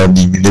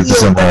 the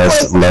Munificent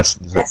has left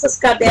the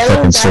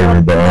second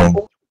server down.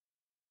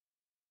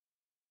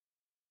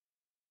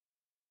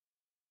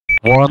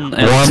 1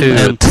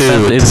 and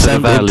 2,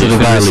 descend into the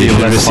valley, you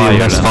will receive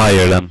less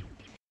fire then.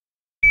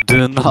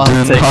 Do not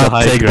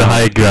take the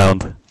high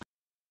ground.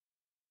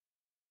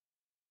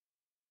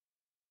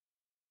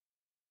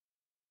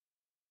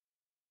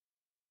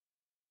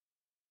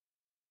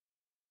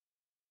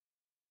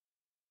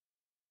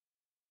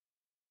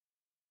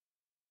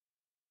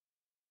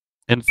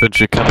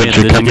 Infantry come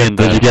in,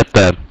 did you get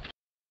that?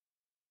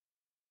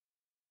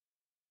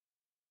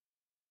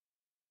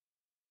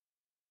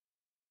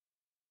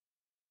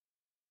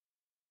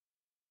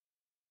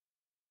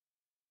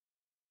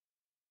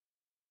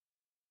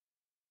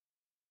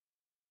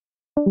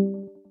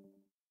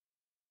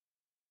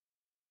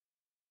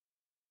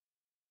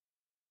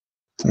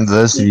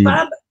 Leslie,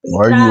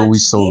 why are you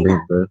always so late,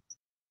 bro?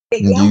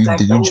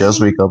 Did you just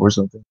wake up or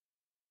something?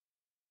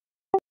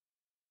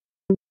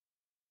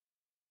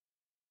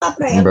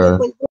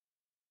 Bruh.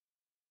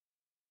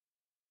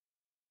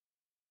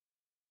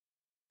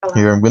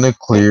 Here, I'm gonna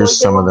clear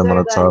some of them on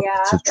the top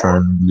to try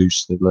and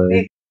loose the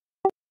leg.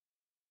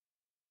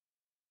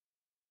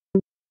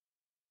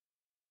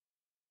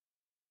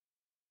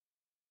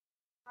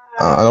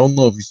 I don't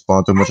know if you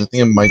spawned too much. I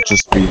think it might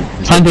just be.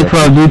 Hunter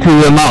 12, due to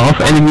the amount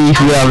of enemies,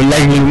 we are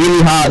lagging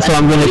really hard, so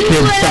I'm gonna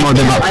clear some of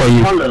them up for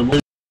you.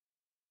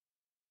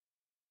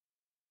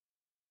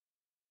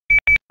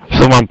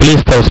 Someone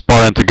please tell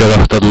Spartan to get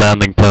off that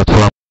landing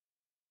platform.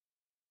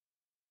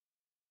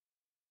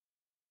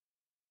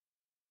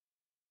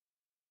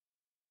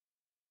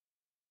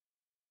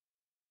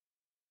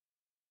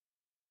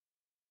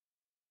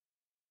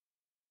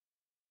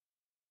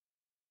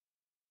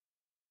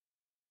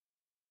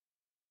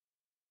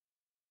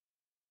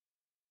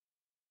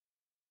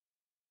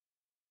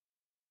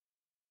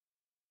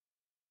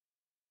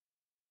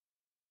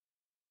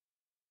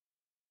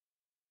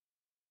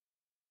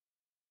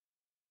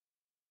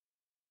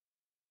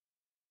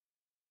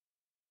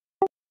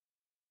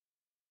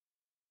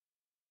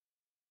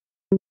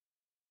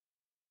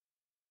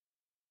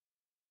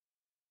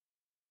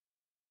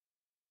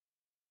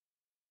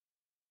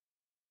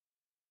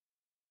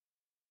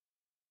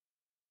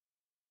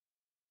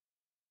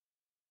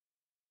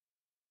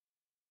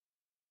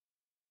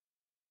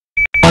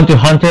 To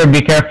Hunter,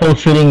 be careful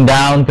shooting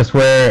down because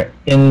we're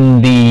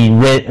in the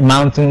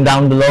mountain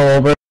down below.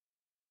 Over.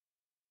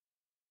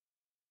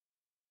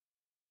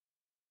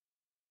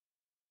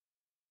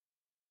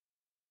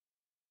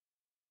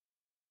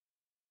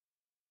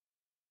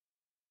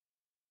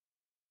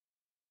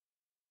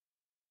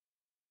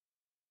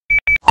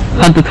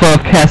 Hunter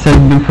 12 cast has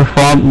been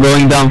performed,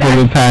 going down for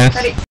the pass.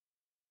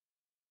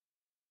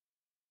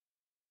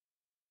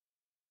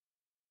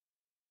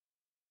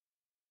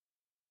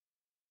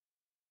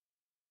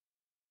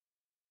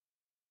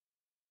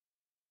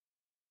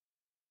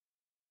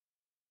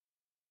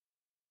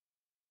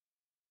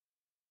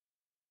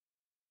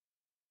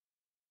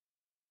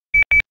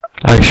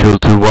 Actual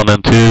to 1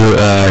 and 2,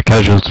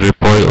 casualty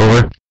report,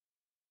 over.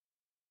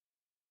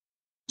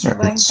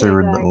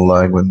 Server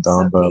lag went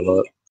down by a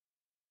lot.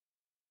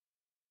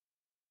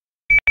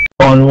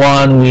 On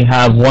 1, we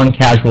have 1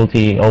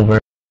 casualty, over.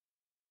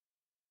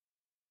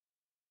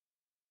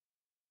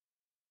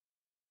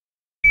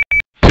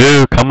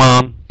 2, come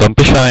on, don't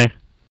be shy.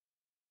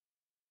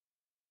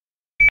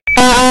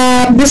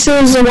 This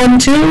is a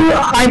 1-2.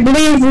 I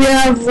believe we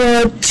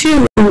have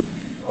 2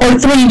 or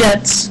 3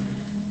 deaths.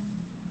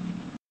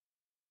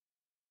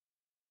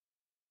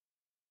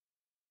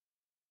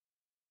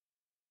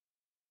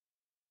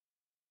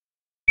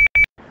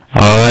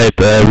 Alright,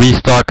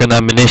 restock on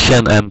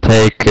ammunition and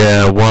take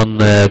 1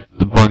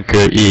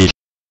 bunker each.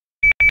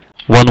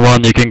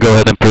 1-1, you can go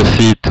ahead and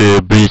proceed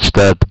to breach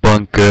that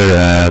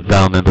bunker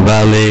down in the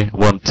valley.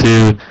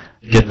 1-2,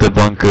 get the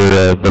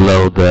bunker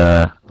below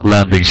the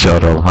landing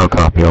shuttle. How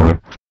copy,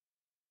 over.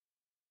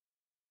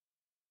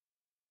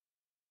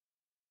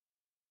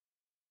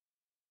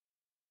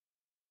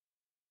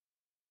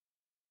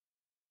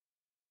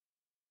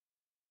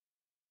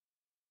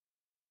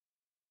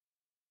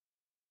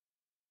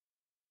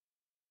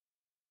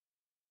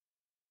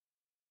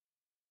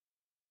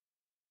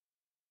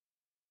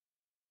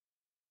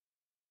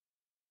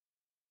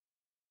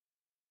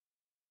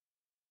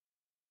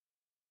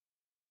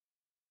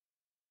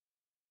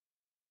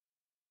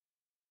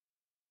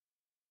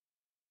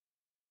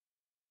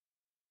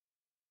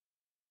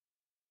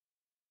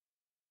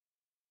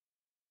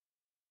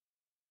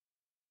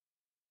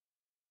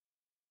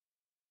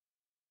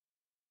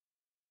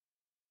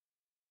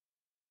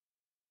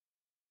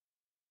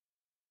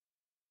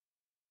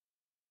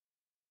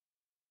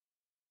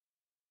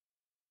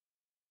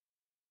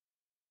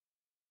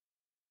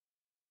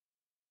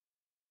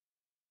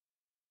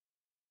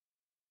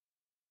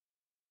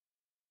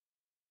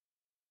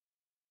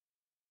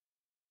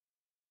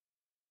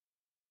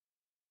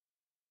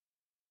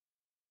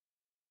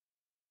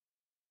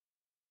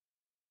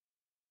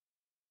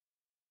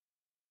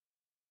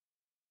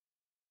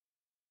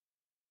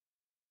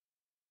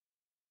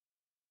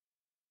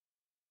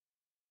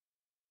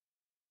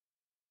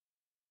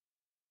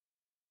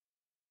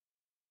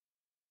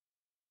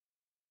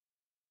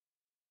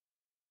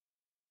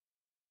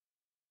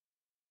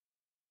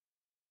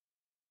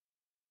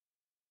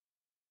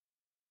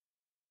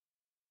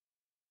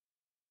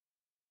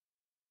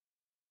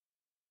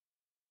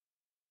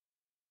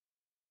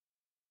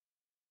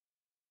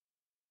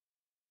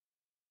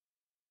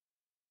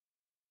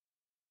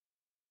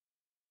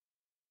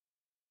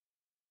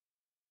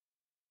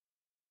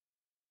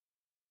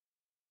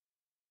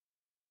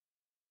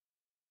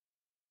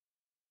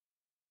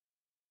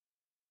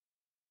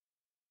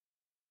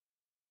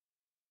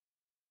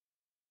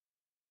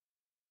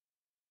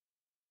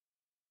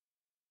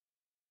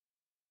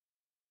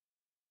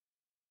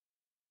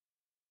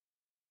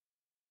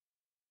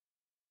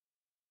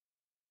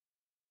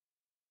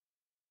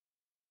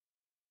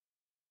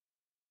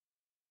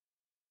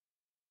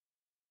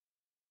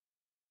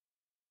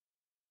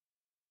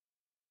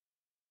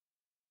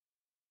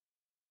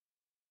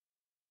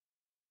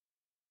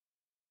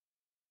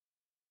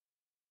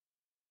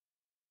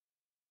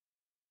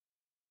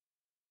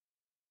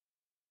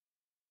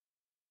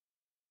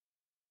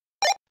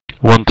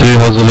 1-2,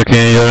 how's it looking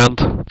at your end?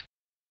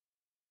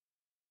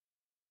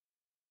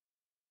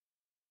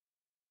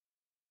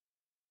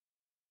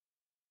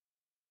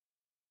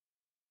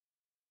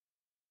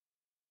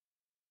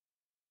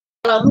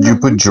 You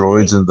put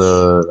droids in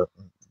the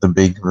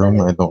big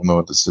room? I don't know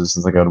what this is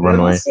since I gotta run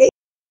away.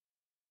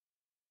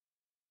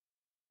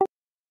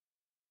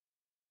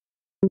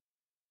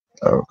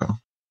 Oh, okay.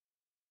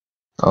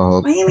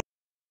 I'll help.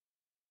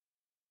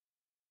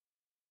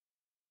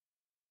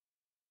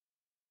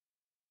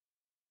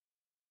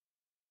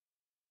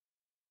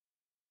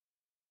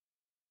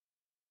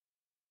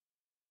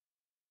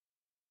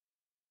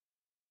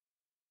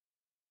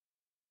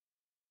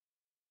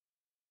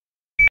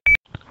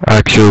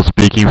 Actual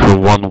speaking for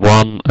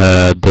 1-1,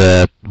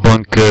 the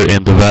bunker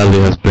in the valley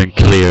has been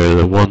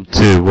cleared.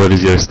 1-2, what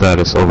is your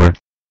status? Over.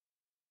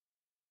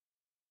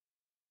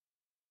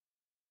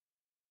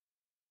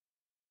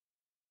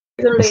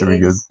 It should be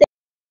good.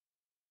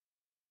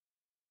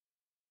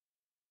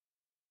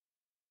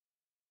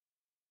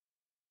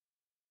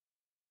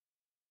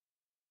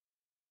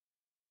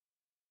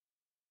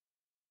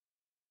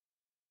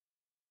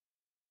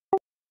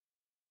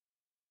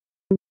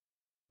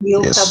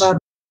 Yes.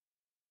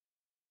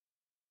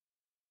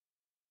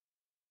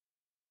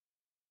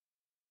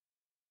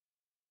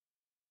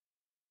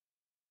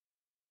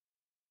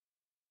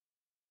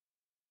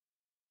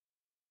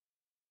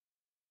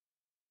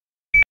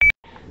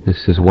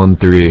 This is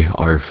 1-3,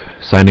 ARF.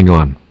 Signing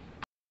on.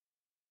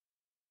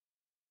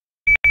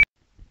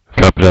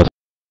 Copy that.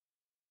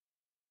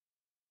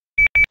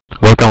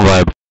 Welcome,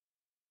 Vibe.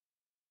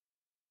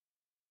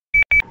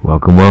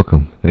 Welcome,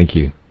 welcome. Thank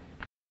you.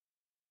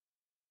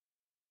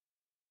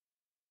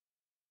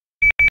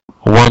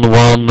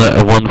 1-1,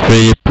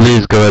 1-3,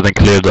 please go ahead and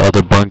clear the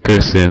other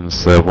bunker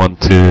since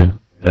 1-2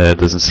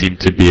 doesn't seem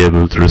to be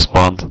able to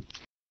respond.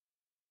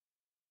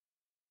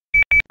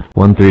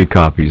 1-3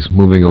 copies.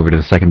 Moving over to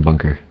the second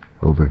bunker.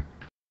 Over.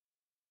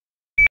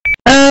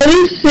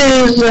 This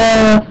is,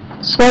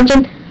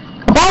 Sergeant.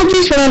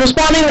 Apologies for not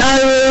responding.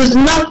 I was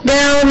knocked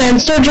down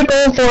and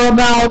surgical for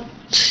about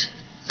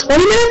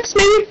 20 minutes,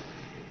 maybe?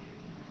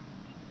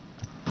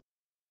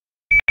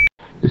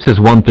 This is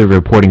 1-3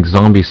 reporting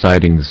zombie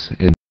sightings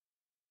in...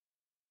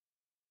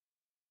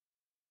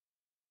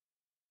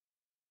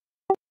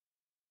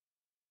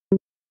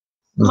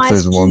 If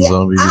there's one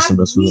zombie, just to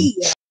mess with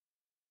him.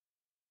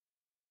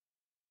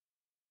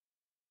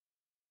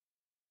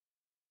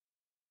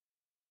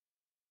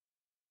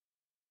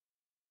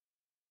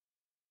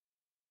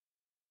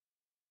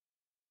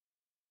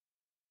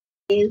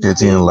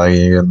 It's in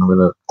lagging again. I'm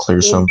gonna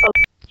clear some.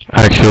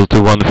 Actual to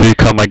 1-3,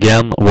 come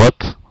again.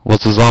 What?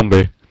 What's a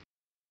zombie?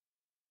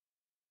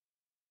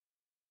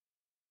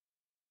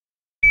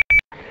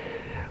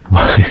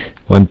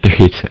 One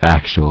three to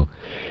actual.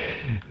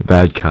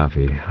 Bad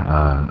copy.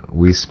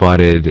 We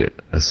spotted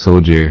a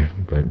soldier,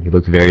 but he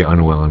looked very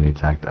unwell and he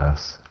attacked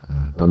us.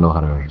 Don't know how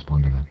to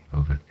respond to that.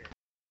 Over.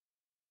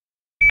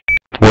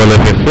 Well,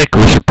 if he's sick,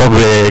 we should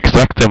probably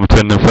extract him to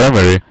an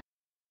infirmary.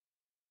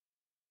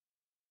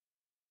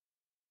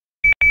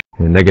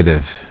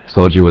 Negative.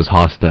 Soldier was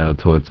hostile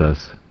towards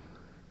us.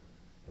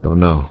 Don't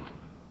know.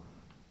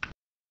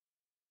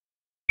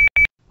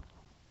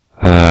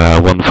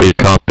 1-3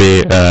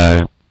 copy.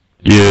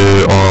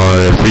 You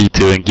are free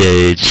to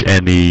engage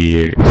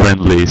any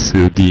friendlies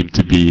who deem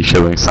to be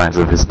showing signs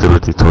of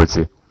hostility towards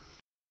you.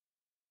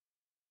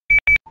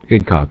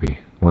 Good copy.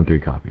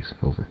 1-3 copies.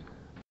 Over.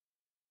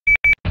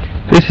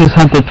 This is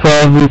Hunter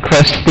 12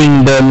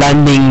 requesting the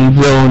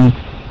landing zone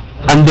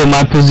under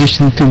my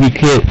position to be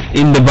cleared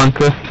in the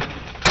bunker.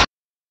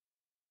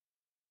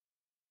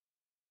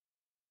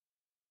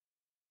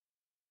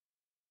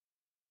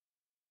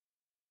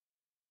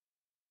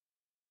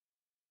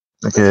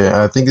 Okay,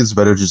 I think it's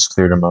better to just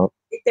clear them out.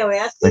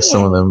 Like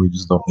some of them we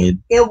just don't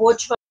need.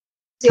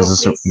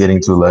 Because it's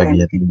getting too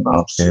laggy. I think the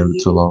ops getting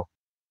too long.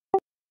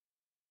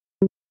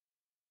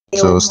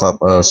 So stop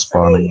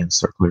spawning and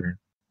start clearing.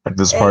 Like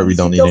this part we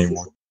don't need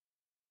anymore.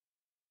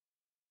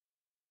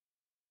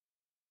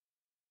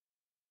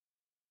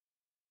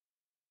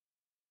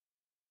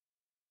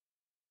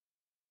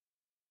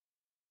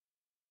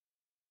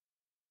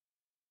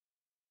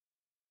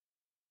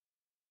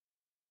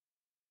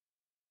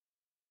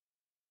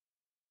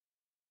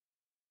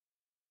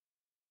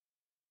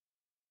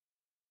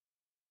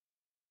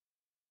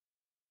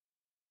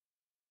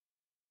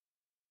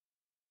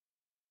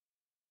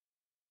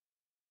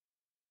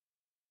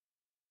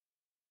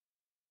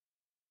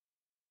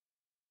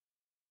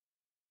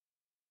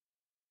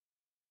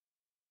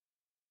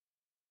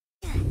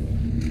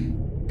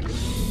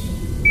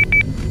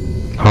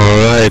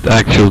 Alright,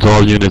 actual to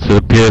all units, it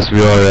appears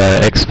we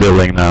are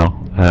exfilling now.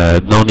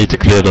 No need to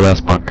clear the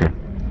last bunker.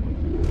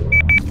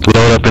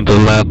 Load up into the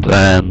lab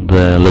and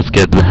let's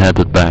get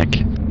headed back.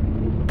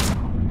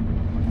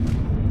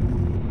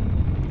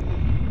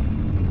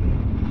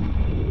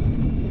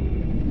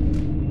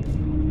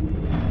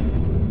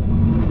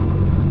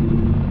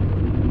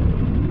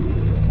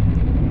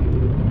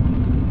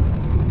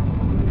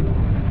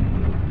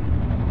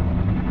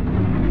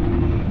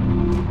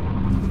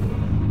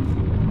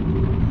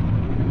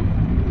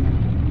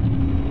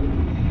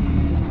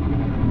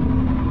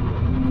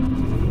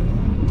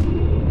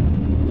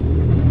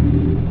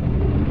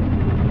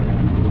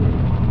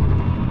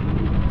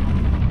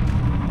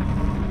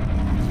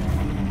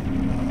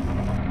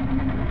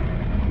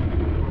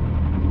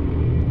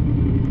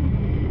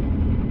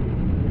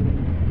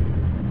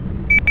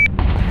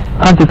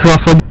 Hunter 12,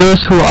 for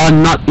those who are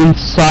not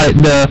inside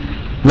the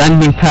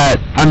landing pad,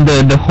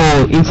 under the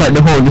hole, inside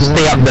the hole, just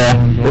stay up there.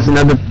 There's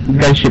another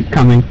gunship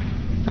coming.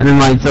 And then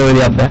mine's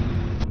already up there.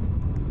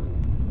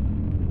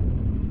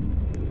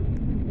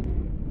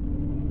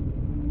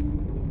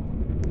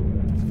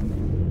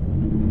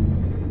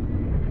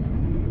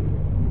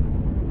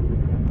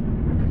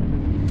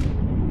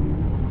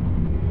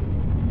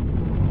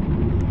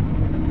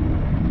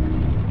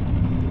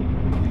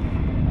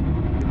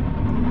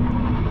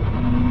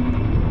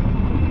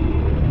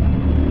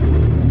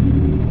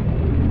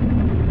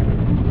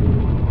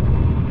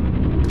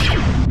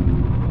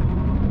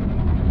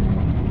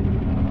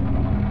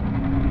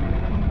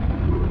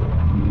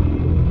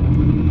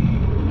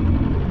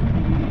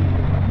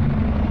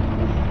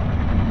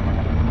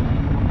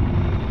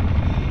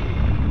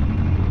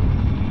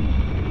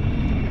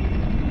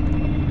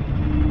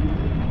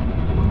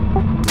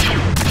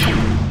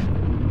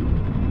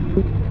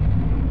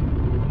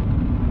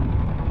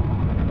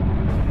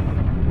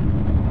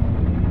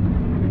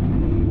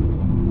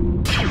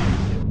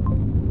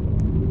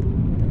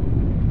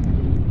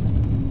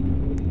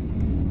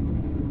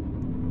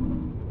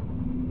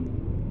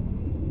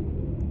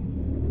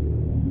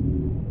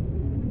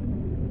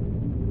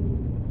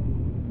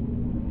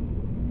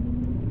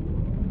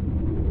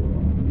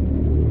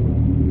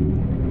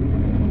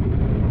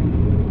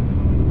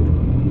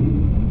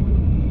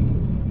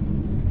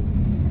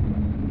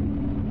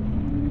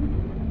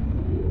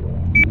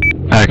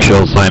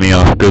 Actual signing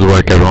off. Good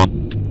work, everyone.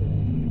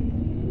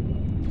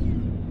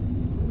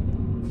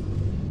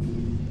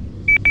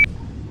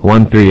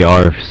 1-3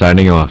 ARF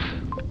signing off.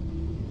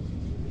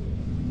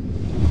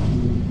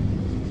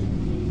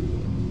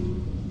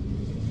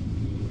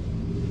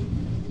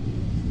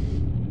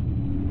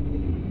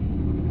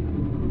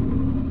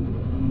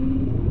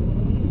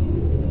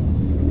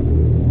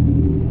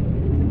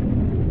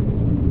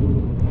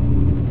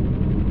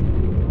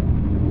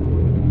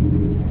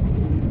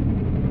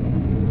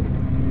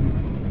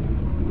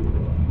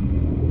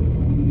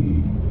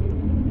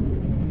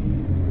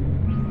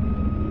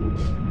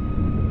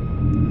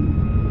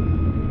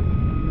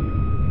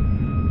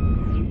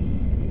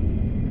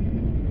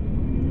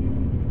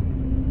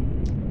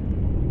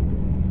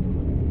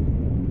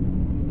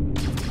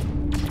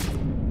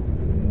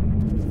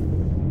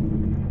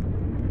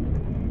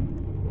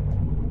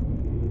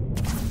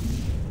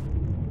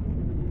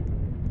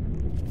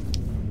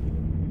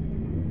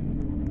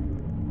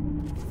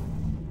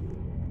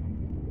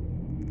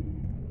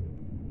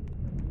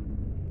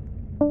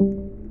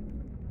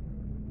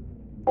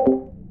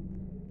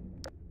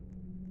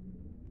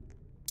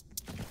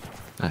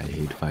 I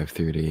hate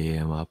 5:30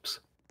 AM ops.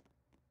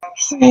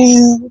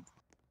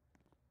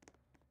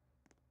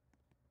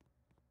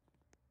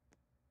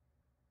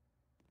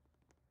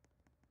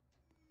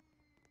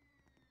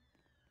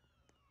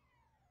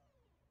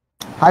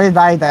 How did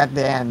I die at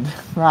the end?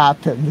 What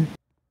happened?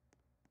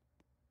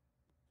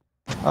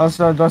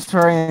 Also, those who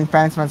are in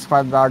Fansman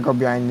squad go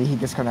behind me. He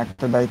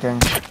disconnected, I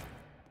think.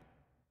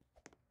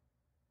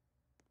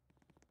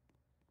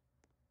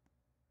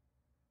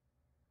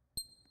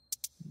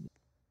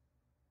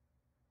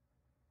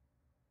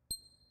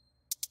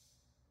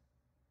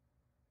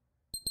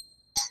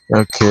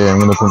 Okay, I'm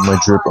gonna put my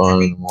drip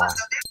on.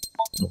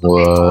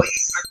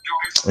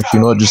 Actually, you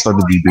know what? Just start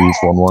the debrief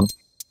 1-1.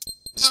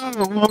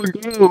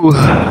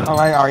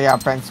 Oh yeah,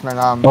 Pensman.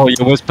 Oh,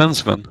 yeah, where's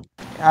Pensman?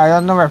 I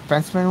don't know where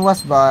Pensman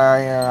was,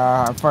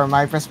 but for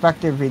my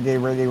perspective, he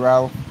did really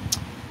well.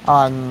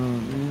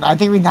 I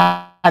think we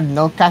had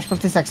no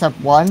casualties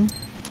except one,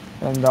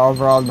 and the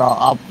overall the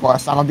up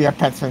was. I'm gonna be a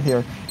Pensman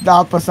here. The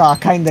up was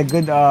kind of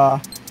good.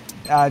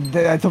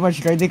 Too much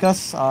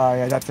Gradicus.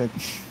 Yeah, that's it.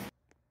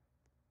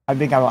 I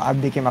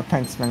became a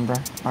Pensman, bro.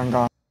 I'm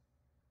gone.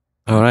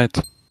 Alright.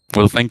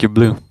 Well, thank you,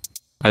 Blue.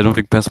 I don't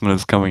think Pensman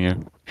is coming here.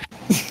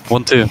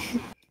 1-2.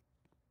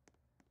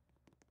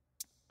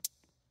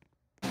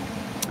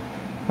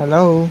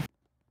 Hello.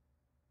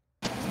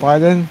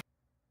 Pardon?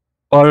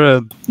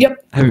 Alright.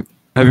 Yep.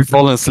 Have you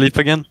fallen asleep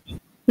again?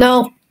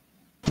 No.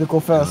 Nico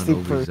fell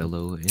asleep first.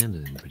 Zello and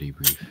a pretty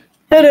brief.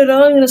 I don't know.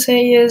 All I'm gonna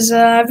say is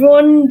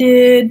everyone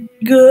did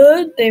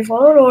good. They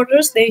followed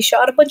orders. They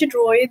shot a bunch of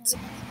droids,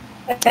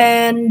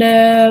 and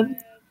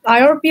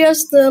I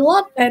RPS'd a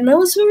lot, and I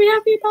was very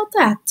happy about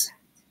that.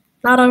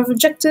 Not out of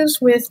objectives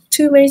with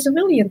too many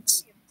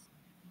civilians,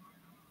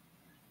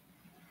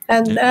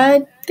 and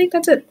I think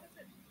that's it.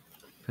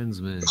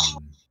 Pensman.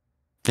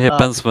 Yeah,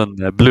 Pensman.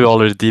 Blue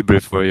already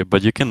debriefed for you,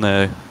 but you can,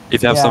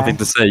 if you have something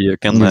to say, you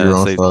can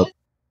say it.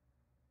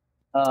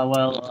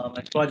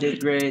 My squad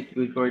did great,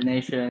 good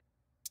coordination.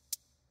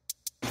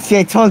 See,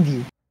 I told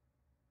you.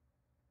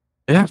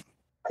 Yeah.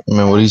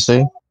 Man, what do you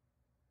say?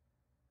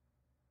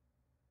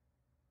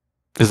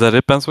 Is that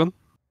it, Pensman?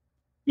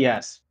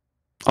 Yes.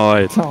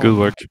 Alright, good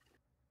work.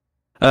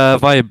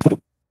 Vibe,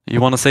 you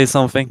wanna say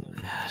something?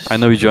 I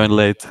know you joined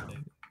late.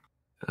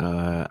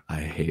 I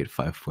hate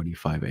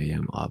 5:45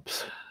 AM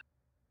ops.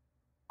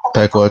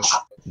 Pack watch.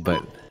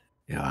 But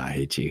yeah, I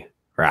hate you.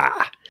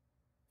 Rah.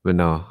 But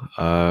no,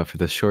 for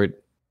the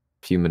short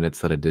few minutes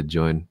that I did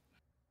join,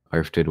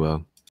 Arf did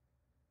well.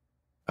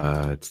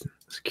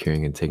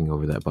 Securing and taking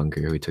over that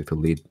bunker. We took the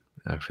lead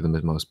for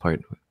the most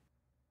part.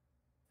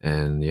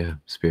 And yeah,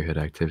 spearhead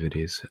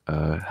activities.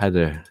 Had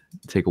to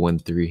take a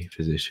 1-3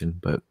 position,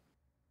 but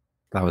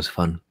that was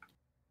fun.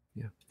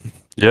 Yeah.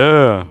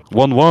 Yeah,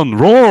 1-1,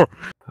 roar!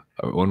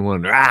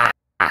 1-1. Ah!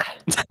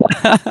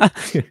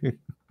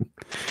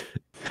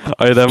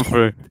 Alright,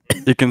 Emperor,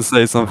 you can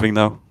say something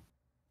now.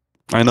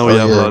 I know Oh, you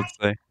have a yeah. lot to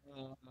say.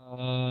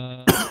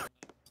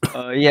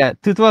 Yeah,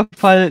 212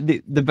 Pilot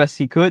did the best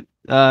he could.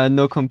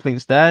 No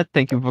complaints there.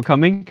 Thank you for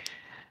coming.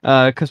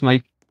 Because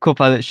my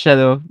co-pilot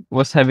Shadow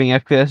was having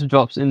FPS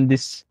drops in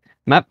this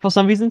map for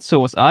some reason. So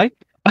was I.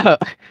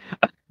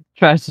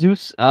 Trash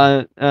Zeus.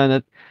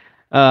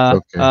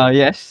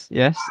 Yes.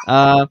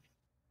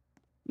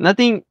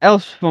 Nothing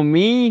else from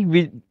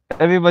me.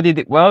 Everybody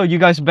did well. You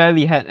guys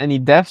barely had any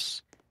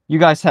deaths. You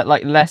guys had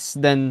like less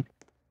than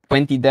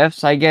 20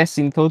 deaths, I guess,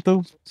 in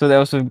total. So that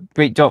was a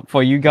great job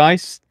for you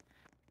guys.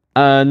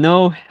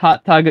 No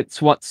hard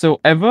targets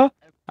whatsoever.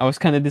 I was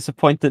kind of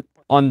disappointed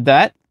on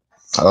that.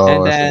 Oh,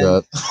 And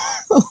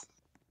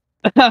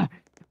I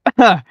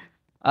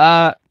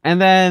then,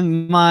 and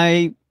then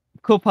my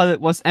co-pilot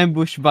was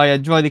ambushed by a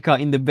droidica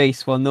in the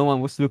base while no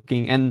one was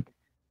looking, and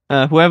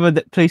whoever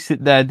that placed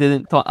it there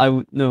didn't thought I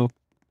would know,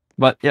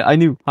 but yeah, I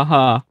knew.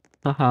 Haha.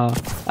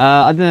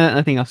 Other than that,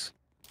 nothing else.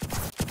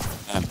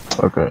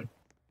 Okay.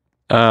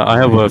 I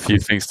have a few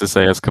things to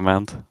say as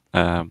command.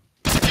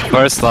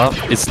 First off,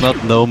 it's not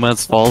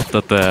Nomad's fault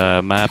that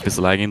the map is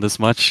lagging this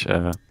much.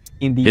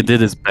 Indeed. It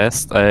did its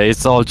best.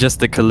 It's all just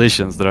the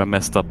collisions that are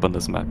messed up on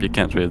this map. You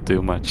can't really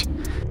do much.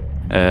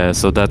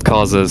 So that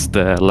causes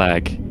the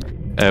lag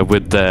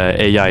with the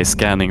AI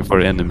scanning for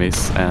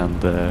enemies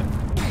and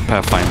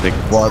pathfinding.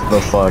 What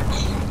the fuck?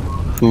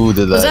 Who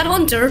did that? Was that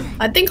Hunter?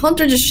 I think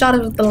Hunter just shot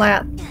it with the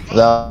lat.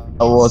 That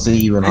wasn't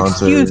even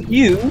Hunter. Excuse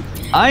you.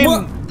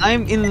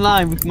 I'm in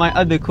line with my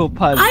other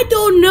co-pilot. I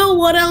don't know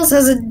what else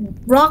has a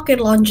rocket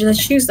launcher that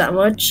shoots that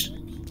much.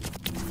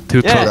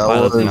 Yeah,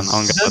 that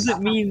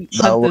doesn't mean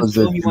that Hunter's was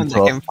the a only one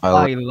that can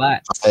fly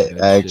lat.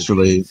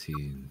 Actually,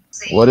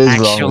 what is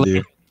wrong with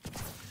you?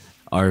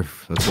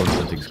 Arf, let's go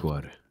hunting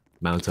squad.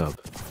 Mount up.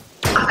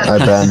 I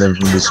banned him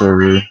from the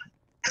server.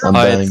 I'm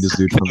Alright. banning this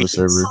dude from the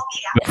server.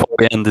 Before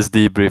we end this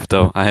debrief,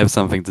 though, I have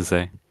something to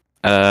say.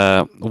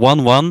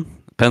 1-1,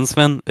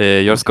 Pensman,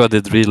 your squad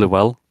did really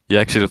well. You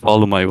actually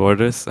followed my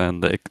orders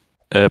and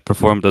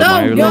performed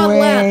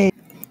admirably.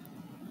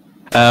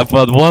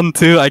 But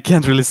 1-2, I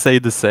can't really say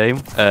the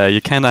same.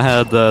 You kind of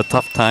had a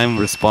tough time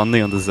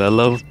responding on the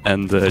Zello,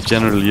 and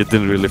generally you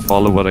didn't really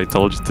follow what I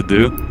told you to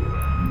do,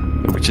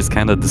 which is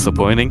kind of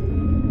disappointing.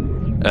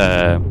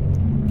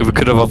 We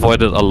could have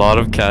avoided a lot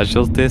of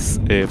casualties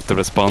if the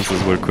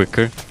responses were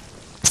quicker,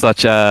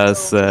 such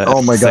as.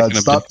 Oh my god!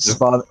 Stop objective.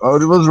 spawning! Oh,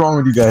 what's wrong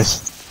with you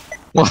guys?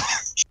 What?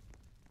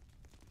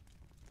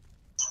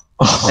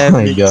 Oh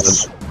my god!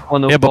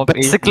 Yeah, but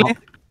basically,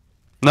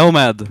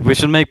 Nomad, we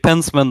should make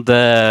Pensman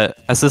the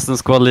assistant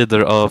squad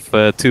leader of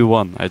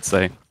 2-1, I'd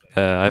say.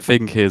 I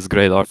think he's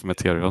great art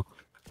material.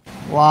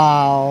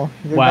 Wow.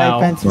 Goodbye, Wow.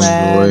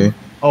 Penceman.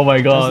 Oh my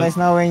It was nice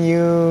knowing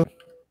you.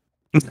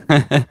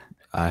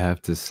 I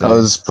have to say. I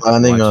was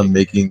planning on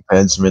making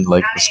Pensman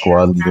like the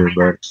squad leader,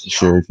 but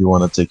sure, if you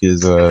want to take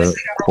his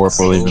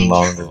corporal even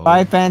longer.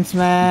 Bye,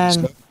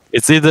 Penceman.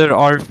 It's either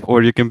Arf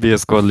or you can be a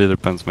squad leader,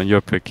 Pensman. Your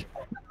pick.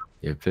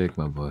 Your pick,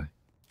 my boy.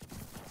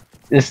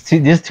 This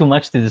is too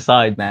much to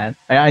decide, man.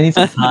 I need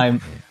some time.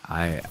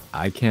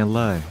 I can't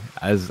lie.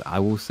 As I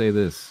will say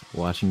this,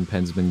 watching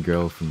Pensman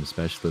grow from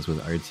specialist with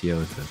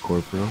RTO to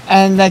corporal.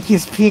 And like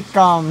his peak,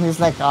 he's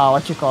like,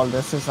 what you call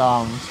this? His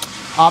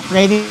op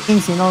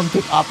ratings, you know,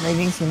 peak op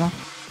ratings, you know.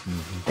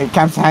 It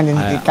comes handy.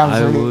 It comes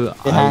really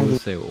I handy. will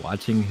say,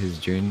 watching his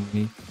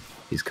journey,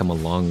 he's come a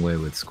long way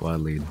with squad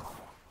lead.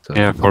 So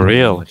Yeah, he's for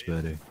real. Much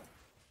better.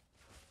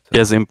 He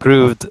has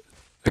improved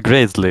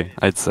greatly,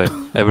 I'd say,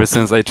 ever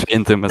since I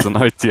trained him as an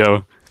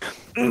RTO.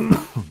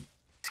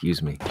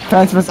 Excuse me.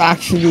 Pence was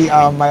actually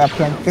my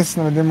apprentice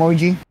with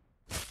emoji.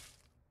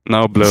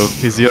 No, Blow,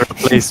 he's your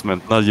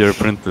replacement, not your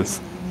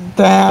apprentice.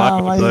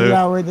 Damn, Bye, I see Blow.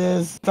 how it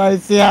is. I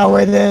see how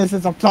it is.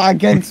 It's a plot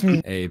against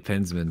me. Hey,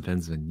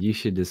 Pensman, you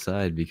should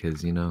decide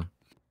because, you know,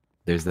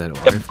 there's that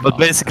Yeah, but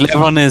basically,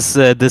 everyone is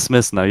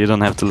dismissed now. You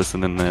don't have to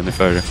listen in any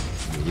further.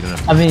 You don't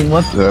have I mean,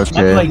 what?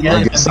 Okay, I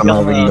guess I'm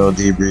having no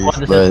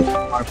debrief, but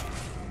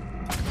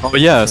Oh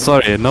yeah,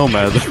 sorry,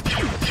 Nomad.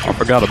 I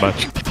forgot about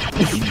you.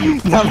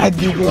 No, my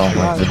debrief. oh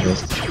my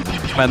goodness.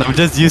 Man, I'm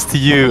just used to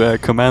you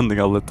commanding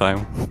all the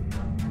time.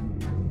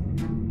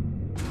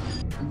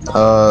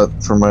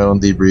 For my own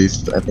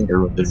debrief, I think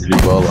everyone did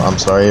really well. I'm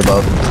sorry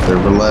about the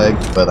server lag,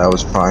 but I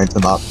was trying to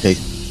not pick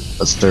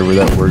a server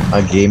that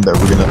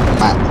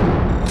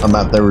a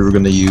map that we were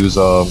gonna use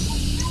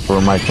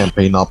for my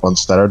campaign up on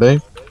Saturday,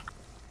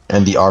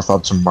 and the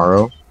RFOP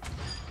tomorrow.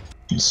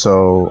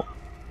 So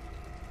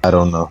I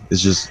don't know.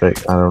 It's just like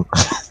I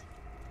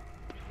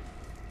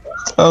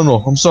don't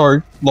know. I'm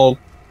sorry. Lol.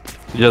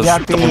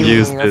 Just don't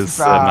use this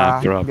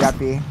map, Rob.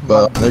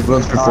 But on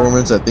everyone's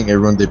performance, I think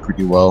everyone did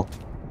pretty well.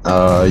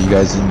 You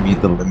guys didn't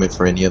meet the limit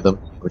for any of them,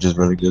 which is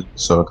really good.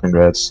 So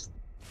congrats.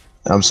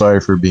 I'm sorry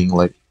for being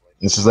like,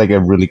 this is like a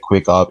really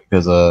quick op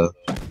because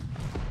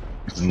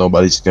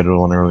nobody scheduled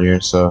one earlier.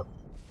 So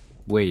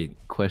Wait,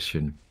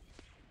 question.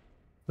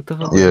 What the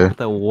hell? Yeah. Is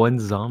that one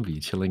zombie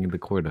chilling in the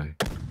corner?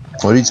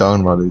 what are you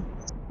talking about, dude?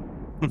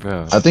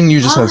 Bro. I think you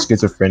just have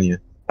schizophrenia.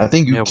 I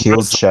think you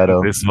killed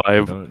Shadow. This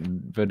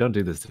vibe. Don't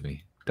do this to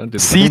me. Don't do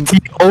this.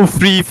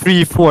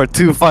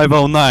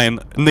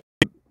 CT03342509.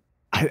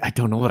 I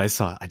don't know what I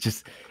saw.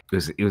 It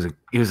was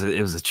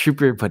a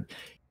trooper, but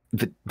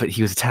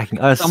he was attacking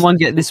us. Someone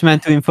get this man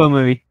to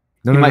infirmary.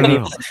 No, He no, might no,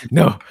 need-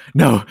 no,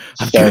 no.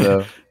 I'm Shadow.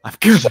 good. I'm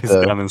good.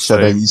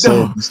 Shadow, you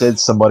said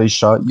somebody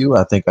shot you?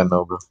 I think I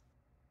know, bro.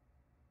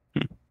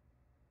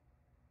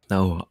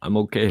 No, I'm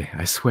okay.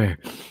 I swear.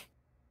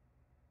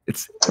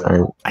 It's.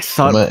 Alright. I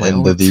saw I'm it gonna with my end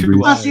own the 2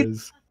 debrief.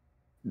 eyes.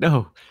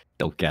 No,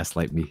 don't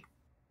gaslight me.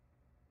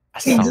 I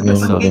saw I'm it.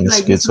 gonna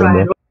skid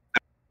somewhere.